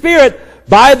 Receive the Spirit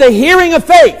by the hearing of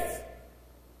faith.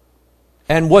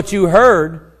 And what you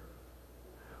heard,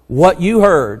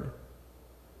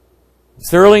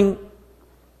 Sterling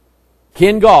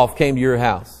Ken Goff came to your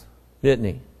house, didn't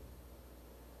he?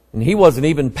 And he wasn't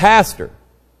even pastor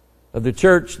of the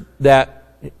church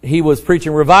that he was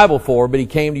preaching revival for, but he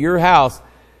came to your house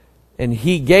and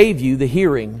he gave you the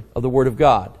hearing of the Word of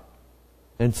God.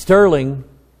 And Sterling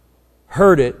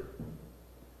heard it.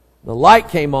 The light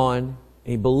came on and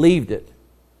he believed it.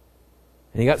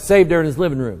 And he got saved there in his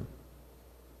living room.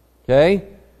 Okay?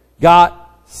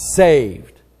 Got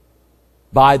saved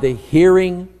by the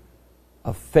hearing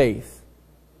of faith.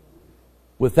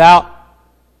 Without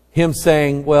him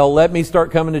saying, well, let me start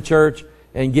coming to church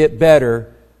and get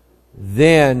better,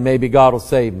 then maybe God will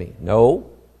save me. No.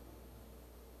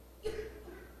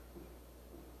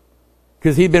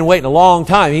 Because he'd been waiting a long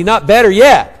time. He's not better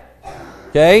yet.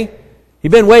 Okay?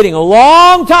 He'd been waiting a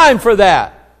long time for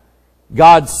that.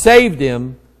 God saved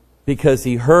him because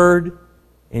he heard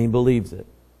and he believes it.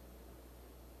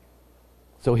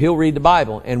 So he'll read the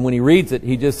Bible. And when he reads it,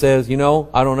 he just says, you know,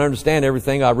 I don't understand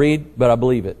everything I read, but I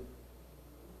believe it.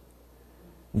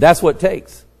 That's what it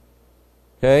takes.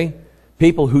 Okay?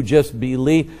 People who just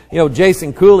believe. You know,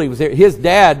 Jason Cooley was here. His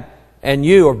dad and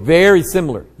you are very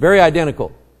similar. Very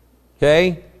identical.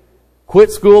 Okay?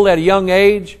 Quit school at a young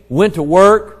age. Went to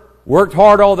work. Worked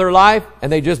hard all their life.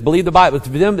 And they just believe the Bible. To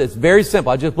them, it's very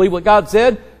simple. I just believe what God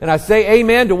said. And I say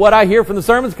amen to what I hear from the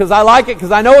sermons because I like it,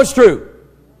 because I know it's true.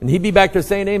 And he'd be back there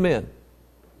saying amen.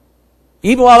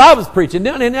 Even while I was preaching.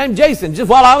 And Jason, just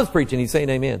while I was preaching, he's saying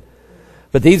amen.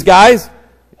 But these guys,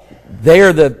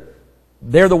 they're the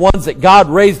ones that God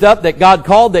raised up, that God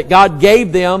called, that God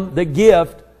gave them the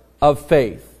gift of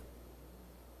faith.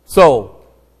 So,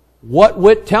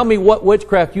 tell me what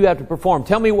witchcraft you have to perform.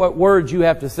 Tell me what words you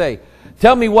have to say.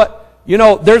 Tell me what, you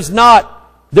know, there's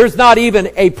not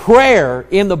even a prayer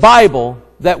in the Bible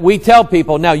that we tell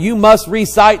people, now you must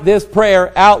recite this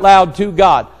prayer out loud to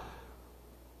God.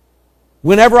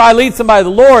 Whenever I lead somebody to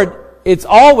the Lord, it's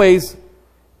always,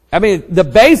 I mean, the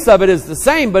base of it is the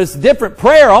same, but it's a different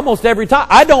prayer almost every time.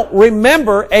 I don't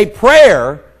remember a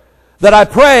prayer that I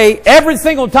pray every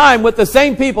single time with the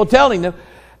same people telling them.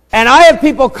 And I have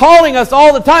people calling us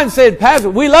all the time saying,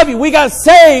 Pastor, we love you. We got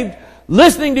saved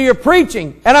listening to your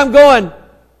preaching. And I'm going,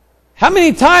 how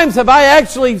many times have I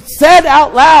actually said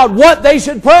out loud what they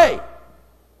should pray?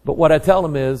 But what I tell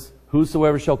them is,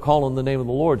 whosoever shall call on the name of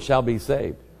the Lord shall be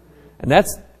saved. And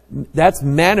that's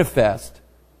manifest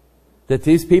that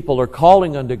these people are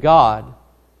calling unto God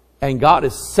and God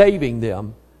is saving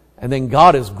them, and then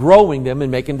God is growing them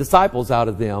and making disciples out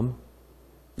of them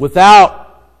without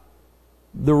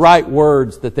the right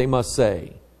words that they must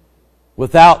say,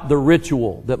 without the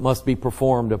ritual that must be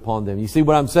performed upon them. You see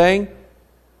what I'm saying?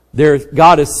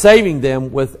 God is saving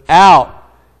them without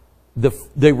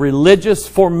the religious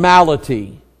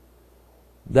formality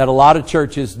that a lot of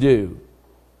churches do.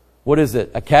 What is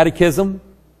it? A catechism?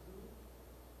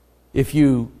 If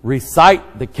you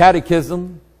recite the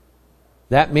catechism,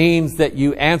 that means that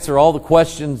you answer all the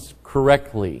questions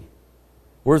correctly.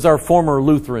 Where's our former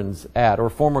Lutherans at, or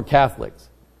former Catholics?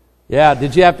 Yeah,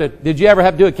 did you ever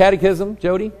have to do a catechism,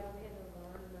 Jody?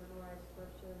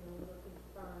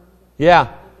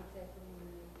 Yeah.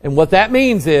 And what that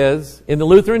means is, in the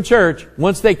Lutheran Church,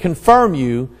 once they confirm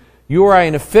you, you are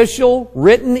an official,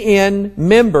 written-in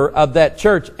member of that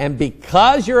church. And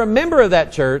because you're a member of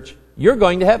that church, you're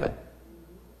going to heaven.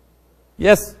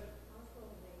 Yes?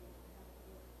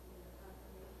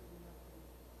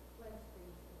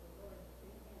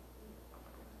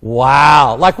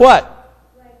 Wow. Like what?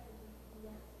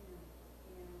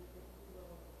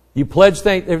 You pledge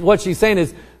things. What she's saying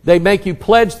is they make you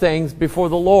pledge things before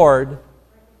the Lord.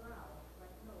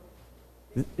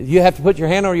 You have to put your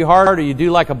hand on your heart, or you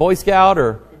do like a Boy Scout,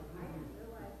 or...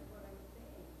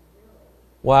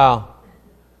 Wow.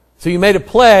 So you made a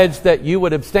pledge that you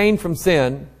would abstain from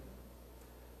sin.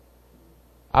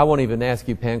 I won't even ask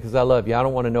you, Pam, because I love you. I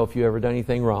don't want to know if you ever done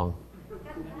anything wrong.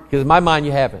 Because in my mind,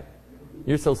 you haven't.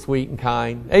 You're so sweet and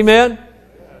kind. Amen?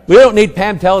 We don't need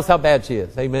Pam to tell us how bad she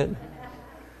is. Amen?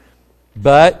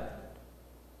 But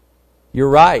you're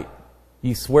right.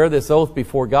 You swear this oath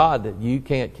before God that you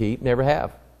can't keep, never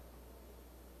have.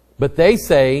 But they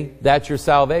say that's your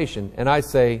salvation. And I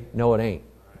say, no, it ain't.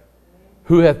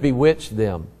 Who hath bewitched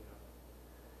them?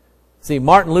 See,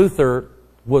 Martin Luther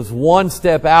was one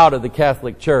step out of the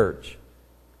Catholic Church.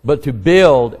 But to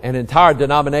build an entire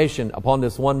denomination upon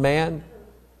this one man,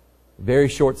 very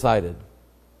short-sighted.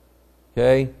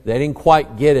 Okay? They didn't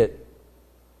quite get it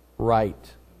right.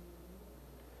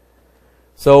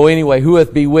 So anyway, who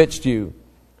hath bewitched you?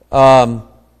 Let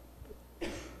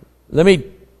me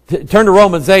turn to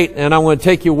Romans 8, and I'm going to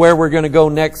take you where we're going to go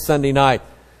next Sunday night.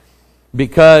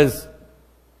 Because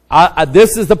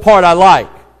this is the part I like.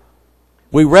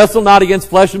 We wrestle not against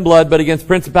flesh and blood, but against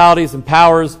principalities and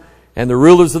powers and the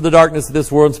rulers of the darkness of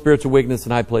this world and spiritual wickedness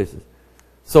in high places.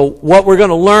 So what we're going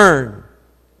to learn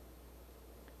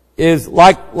is,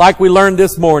 like we learned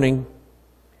this morning,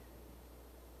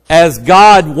 as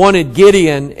God wanted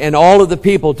Gideon and all of the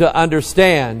people to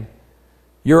understand,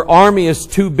 your army is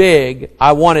too big.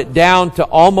 I want it down to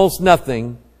almost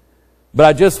nothing. But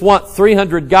I just want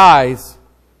 300 guys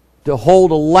to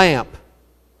hold a lamp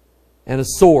and a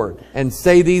sword and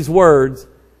say these words,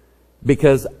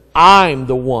 because I'm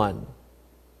the one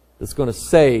that's going to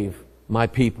save my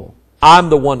people. I'm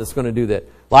the one that's going to do that.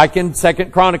 Like in 2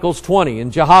 Chronicles 20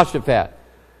 in Jehoshaphat.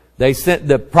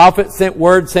 The prophet sent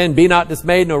word saying, be not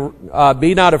dismayed, nor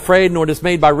be not afraid, nor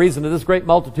dismayed by reason of this great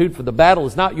multitude, for the battle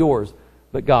is not yours,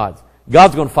 but God's.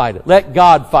 God's going to fight it. Let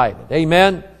God fight it.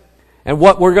 Amen? And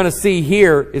what we're going to see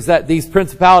here is that these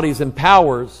principalities and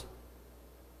powers,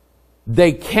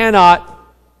 they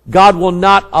cannot, God will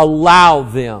not allow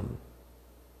them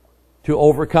to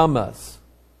overcome us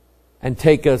and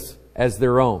take us as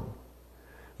their own.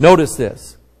 Notice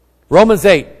this. Romans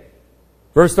 8,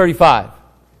 verse 35.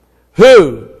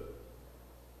 Who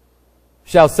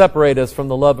shall separate us from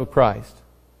the love of Christ?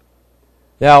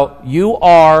 Now, you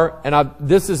are, and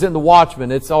this is in the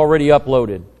Watchman, it's already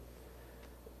uploaded.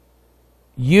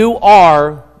 You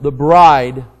are the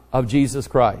bride of Jesus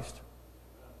Christ.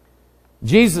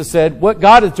 Jesus said, what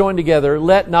God has joined together,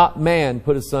 let not man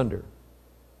put asunder.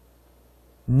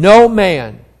 No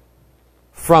man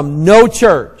from no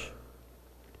church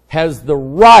has the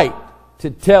right to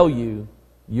tell you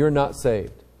you're not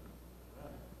saved.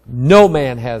 No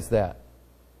man has that.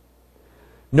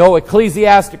 No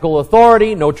ecclesiastical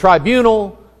authority, no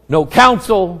tribunal, no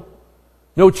council,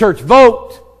 no church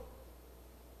vote.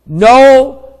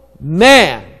 No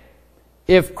man.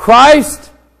 If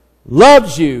Christ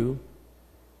loves you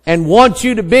and wants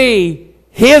you to be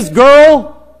His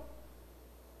girl,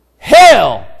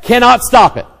 hell cannot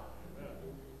stop it.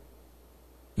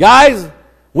 Guys,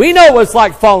 we know what it's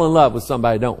like to fall in love with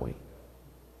somebody, don't we?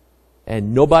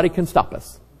 And nobody can stop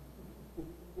us.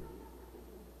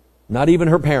 Not even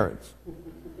her parents.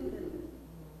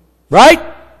 Right?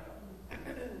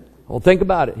 Well, think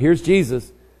about it. Here's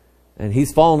Jesus, and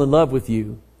He's fallen in love with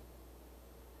you.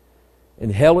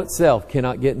 And hell itself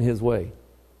cannot get in His way.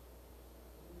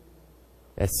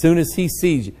 As soon as He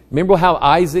sees you. Remember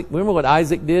what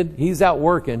Isaac did? He's out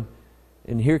working,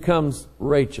 and here comes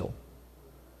Rachel.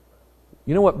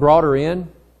 You know what brought her in?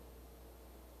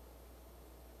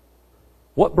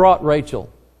 What brought Rachel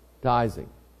to Isaac?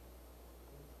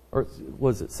 Or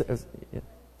was it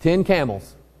 10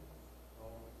 camels?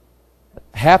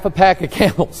 Half a pack of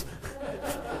camels.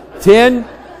 10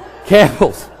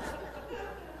 camels.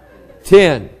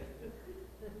 10.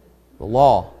 The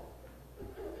law.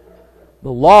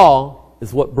 The law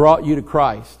is what brought you to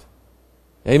Christ.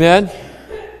 Amen?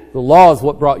 The law is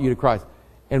what brought you to Christ.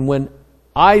 And when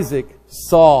Isaac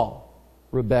saw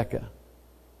Rebekah,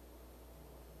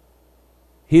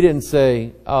 he didn't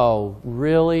say, oh,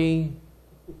 really?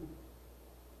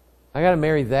 I got to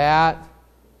marry that?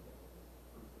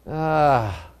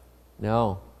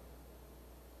 No.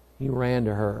 He ran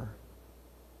to her.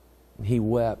 And he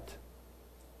wept.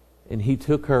 And he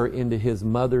took her into his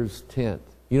mother's tent.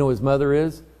 You know who his mother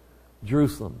is?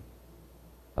 Jerusalem.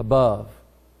 Above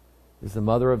is the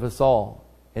mother of us all.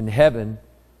 And heaven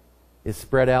is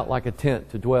spread out like a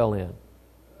tent to dwell in.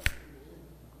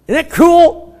 Isn't that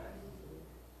cool?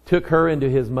 Took her into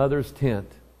his mother's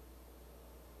tent,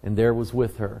 and there was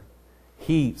with her.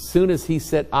 Soon as he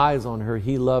set eyes on her,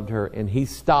 he loved her, and he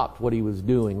stopped what he was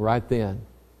doing right then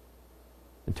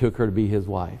and took her to be his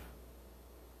wife.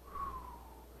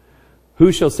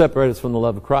 Who shall separate us from the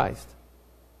love of Christ?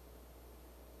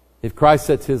 If Christ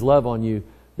sets his love on you,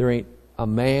 there ain't a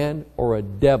man or a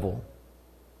devil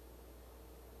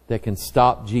that can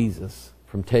stop Jesus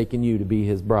from taking you to be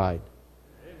his bride.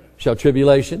 Amen. Shall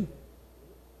tribulation,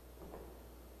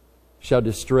 shall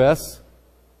distress,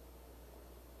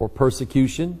 or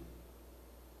persecution,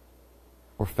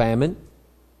 or famine,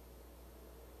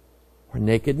 or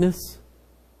nakedness,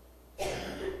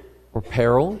 or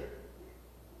peril,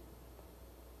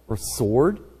 or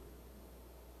sword?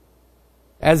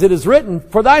 As it is written,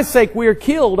 for thy sake we are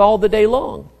killed all the day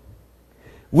long.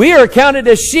 We are accounted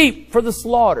as sheep for the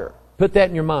slaughter. Put that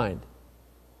in your mind.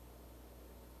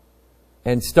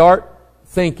 And start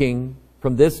thinking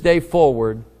from this day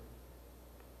forward,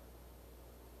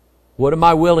 what am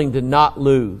I willing to not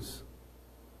lose?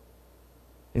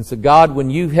 And so God,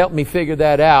 when you help me figure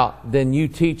that out, then you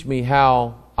teach me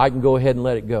how I can go ahead and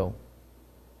let it go.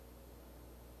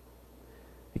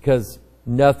 Because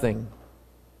nothing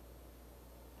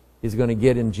is going to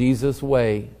get in Jesus'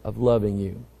 way of loving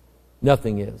you.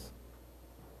 Nothing is.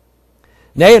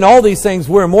 Nay, in all these things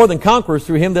we are more than conquerors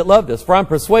through him that loved us. For I am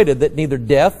persuaded that neither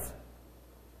death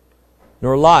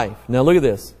nor life, now look at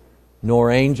this,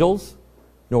 nor angels,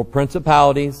 nor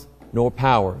principalities, nor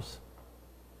powers,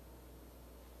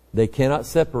 they cannot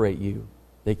separate you.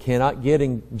 They cannot get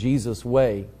in Jesus'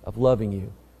 way of loving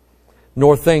you.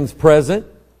 Nor things present,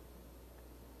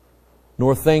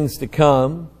 nor things to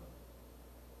come,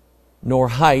 nor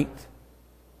height,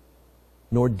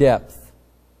 nor depth,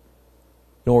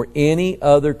 nor any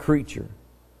other creature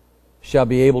shall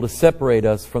be able to separate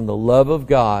us from the love of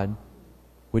God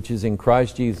which is in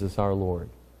Christ Jesus our Lord.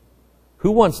 Who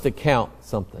wants to count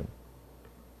something?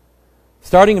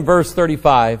 Starting in verse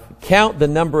 35, count the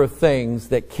number of things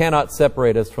that cannot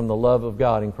separate us from the love of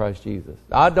God in Christ Jesus.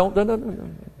 No.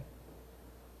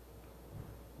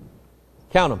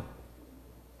 Count them.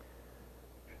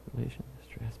 Tribulation,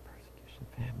 distress, persecution,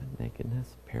 famine, nakedness,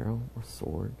 peril, or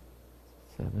sword.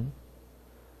 7.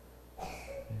 Death,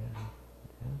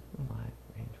 life,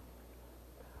 angel,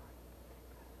 power,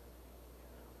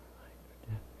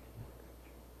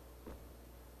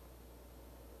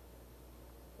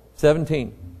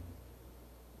 17.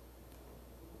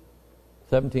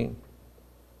 17.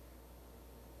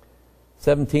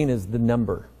 17 is the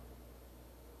number.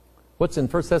 What's in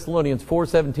 1 Thessalonians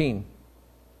 4:17?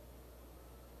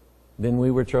 Then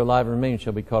we which are alive and remain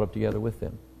shall be caught up together with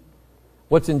them.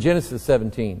 What's in Genesis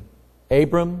 17?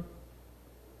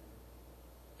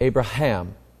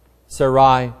 Abraham,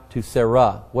 Sarai to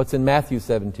Sarah. What's in Matthew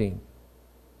 17?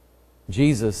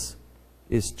 Jesus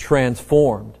is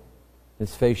transformed,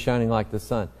 his face shining like the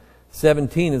sun.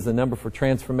 17 is the number for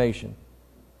transformation.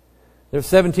 There's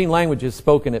 17 languages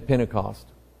spoken at Pentecost.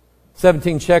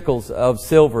 17 shekels of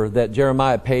silver that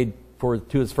Jeremiah paid to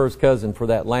his first cousin for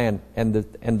that land. And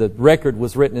the record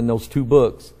was written in those 2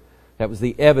 books. That was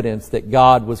the evidence that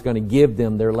God was going to give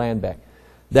them their land back.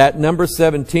 That number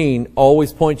 17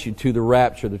 always points you to the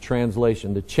rapture, the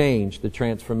translation, the change, the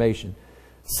transformation.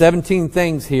 17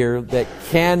 things here that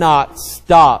cannot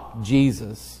stop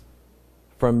Jesus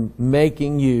from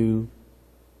making you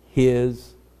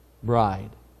his bride.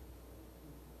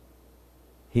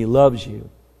 He loves you.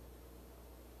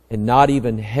 And not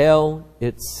even hell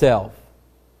itself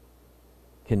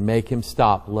can make him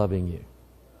stop loving you.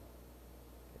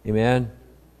 Amen?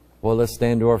 Well, let's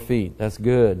stand to our feet. That's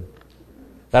good.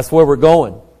 That's where we're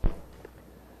going.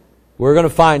 We're going to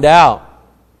find out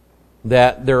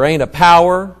that there ain't a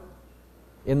power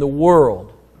in the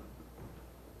world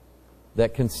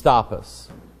that can stop us.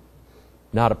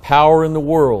 Not a power in the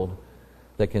world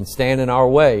that can stand in our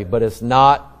way, but it's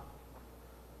not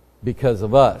because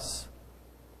of us.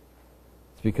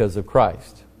 It's because of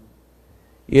Christ.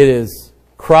 It is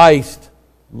Christ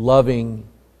loving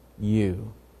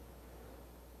you.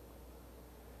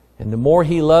 And the more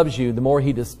he loves you, the more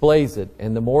he displays it.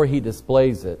 And the more he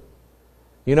displays it.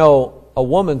 You know, a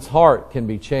woman's heart can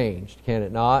be changed, can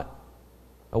it not?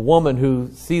 A woman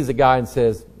who sees a guy and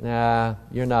says, nah,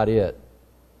 you're not it.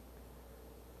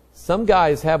 Some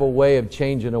guys have a way of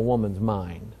changing a woman's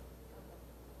mind.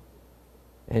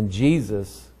 And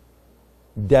Jesus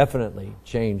definitely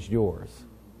changed yours.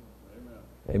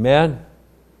 Amen. Amen?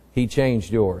 He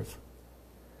changed yours.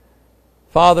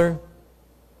 Father,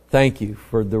 thank you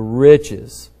for the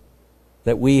riches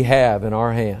that we have in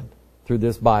our hand through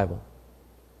this Bible.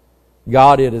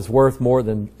 God, it is worth more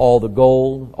than all the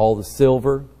gold, all the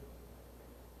silver,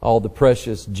 all the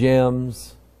precious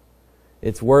gems.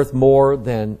 It's worth more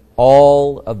than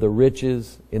all of the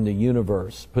riches in the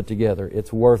universe put together.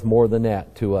 It's worth more than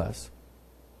that to us.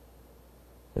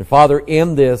 And Father,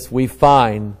 in this we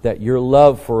find that your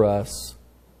love for us,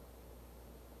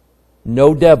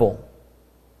 no devil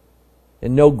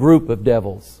and no group of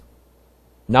devils,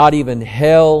 not even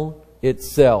hell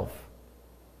itself,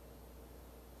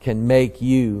 can make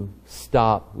you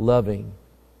stop loving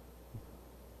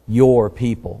your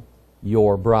people,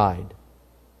 your bride.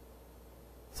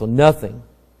 So nothing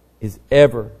is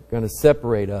ever going to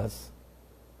separate us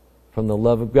from the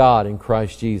love of God in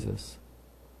Christ Jesus.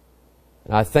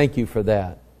 And I thank you for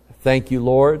that. Thank you,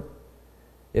 Lord.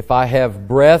 If I have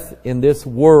breath in this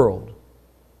world,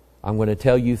 I'm going to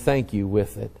tell you thank you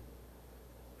with it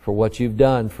for what you've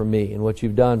done for me and what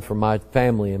you've done for my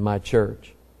family and my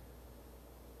church.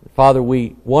 Father,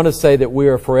 we want to say that we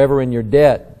are forever in your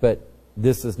debt, but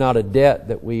this is not a debt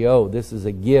that we owe. This is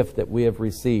a gift that we have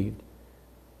received.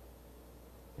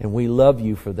 And we love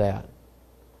you for that,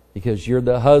 because you're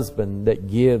the husband that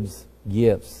gives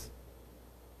gifts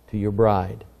to your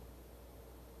bride.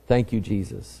 Thank you,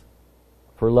 Jesus,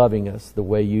 for loving us the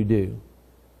way you do.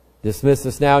 Dismiss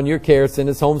us now in your care. Send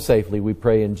us home safely, we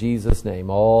pray in Jesus' name.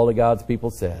 All of God's people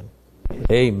said,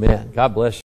 amen. God bless you.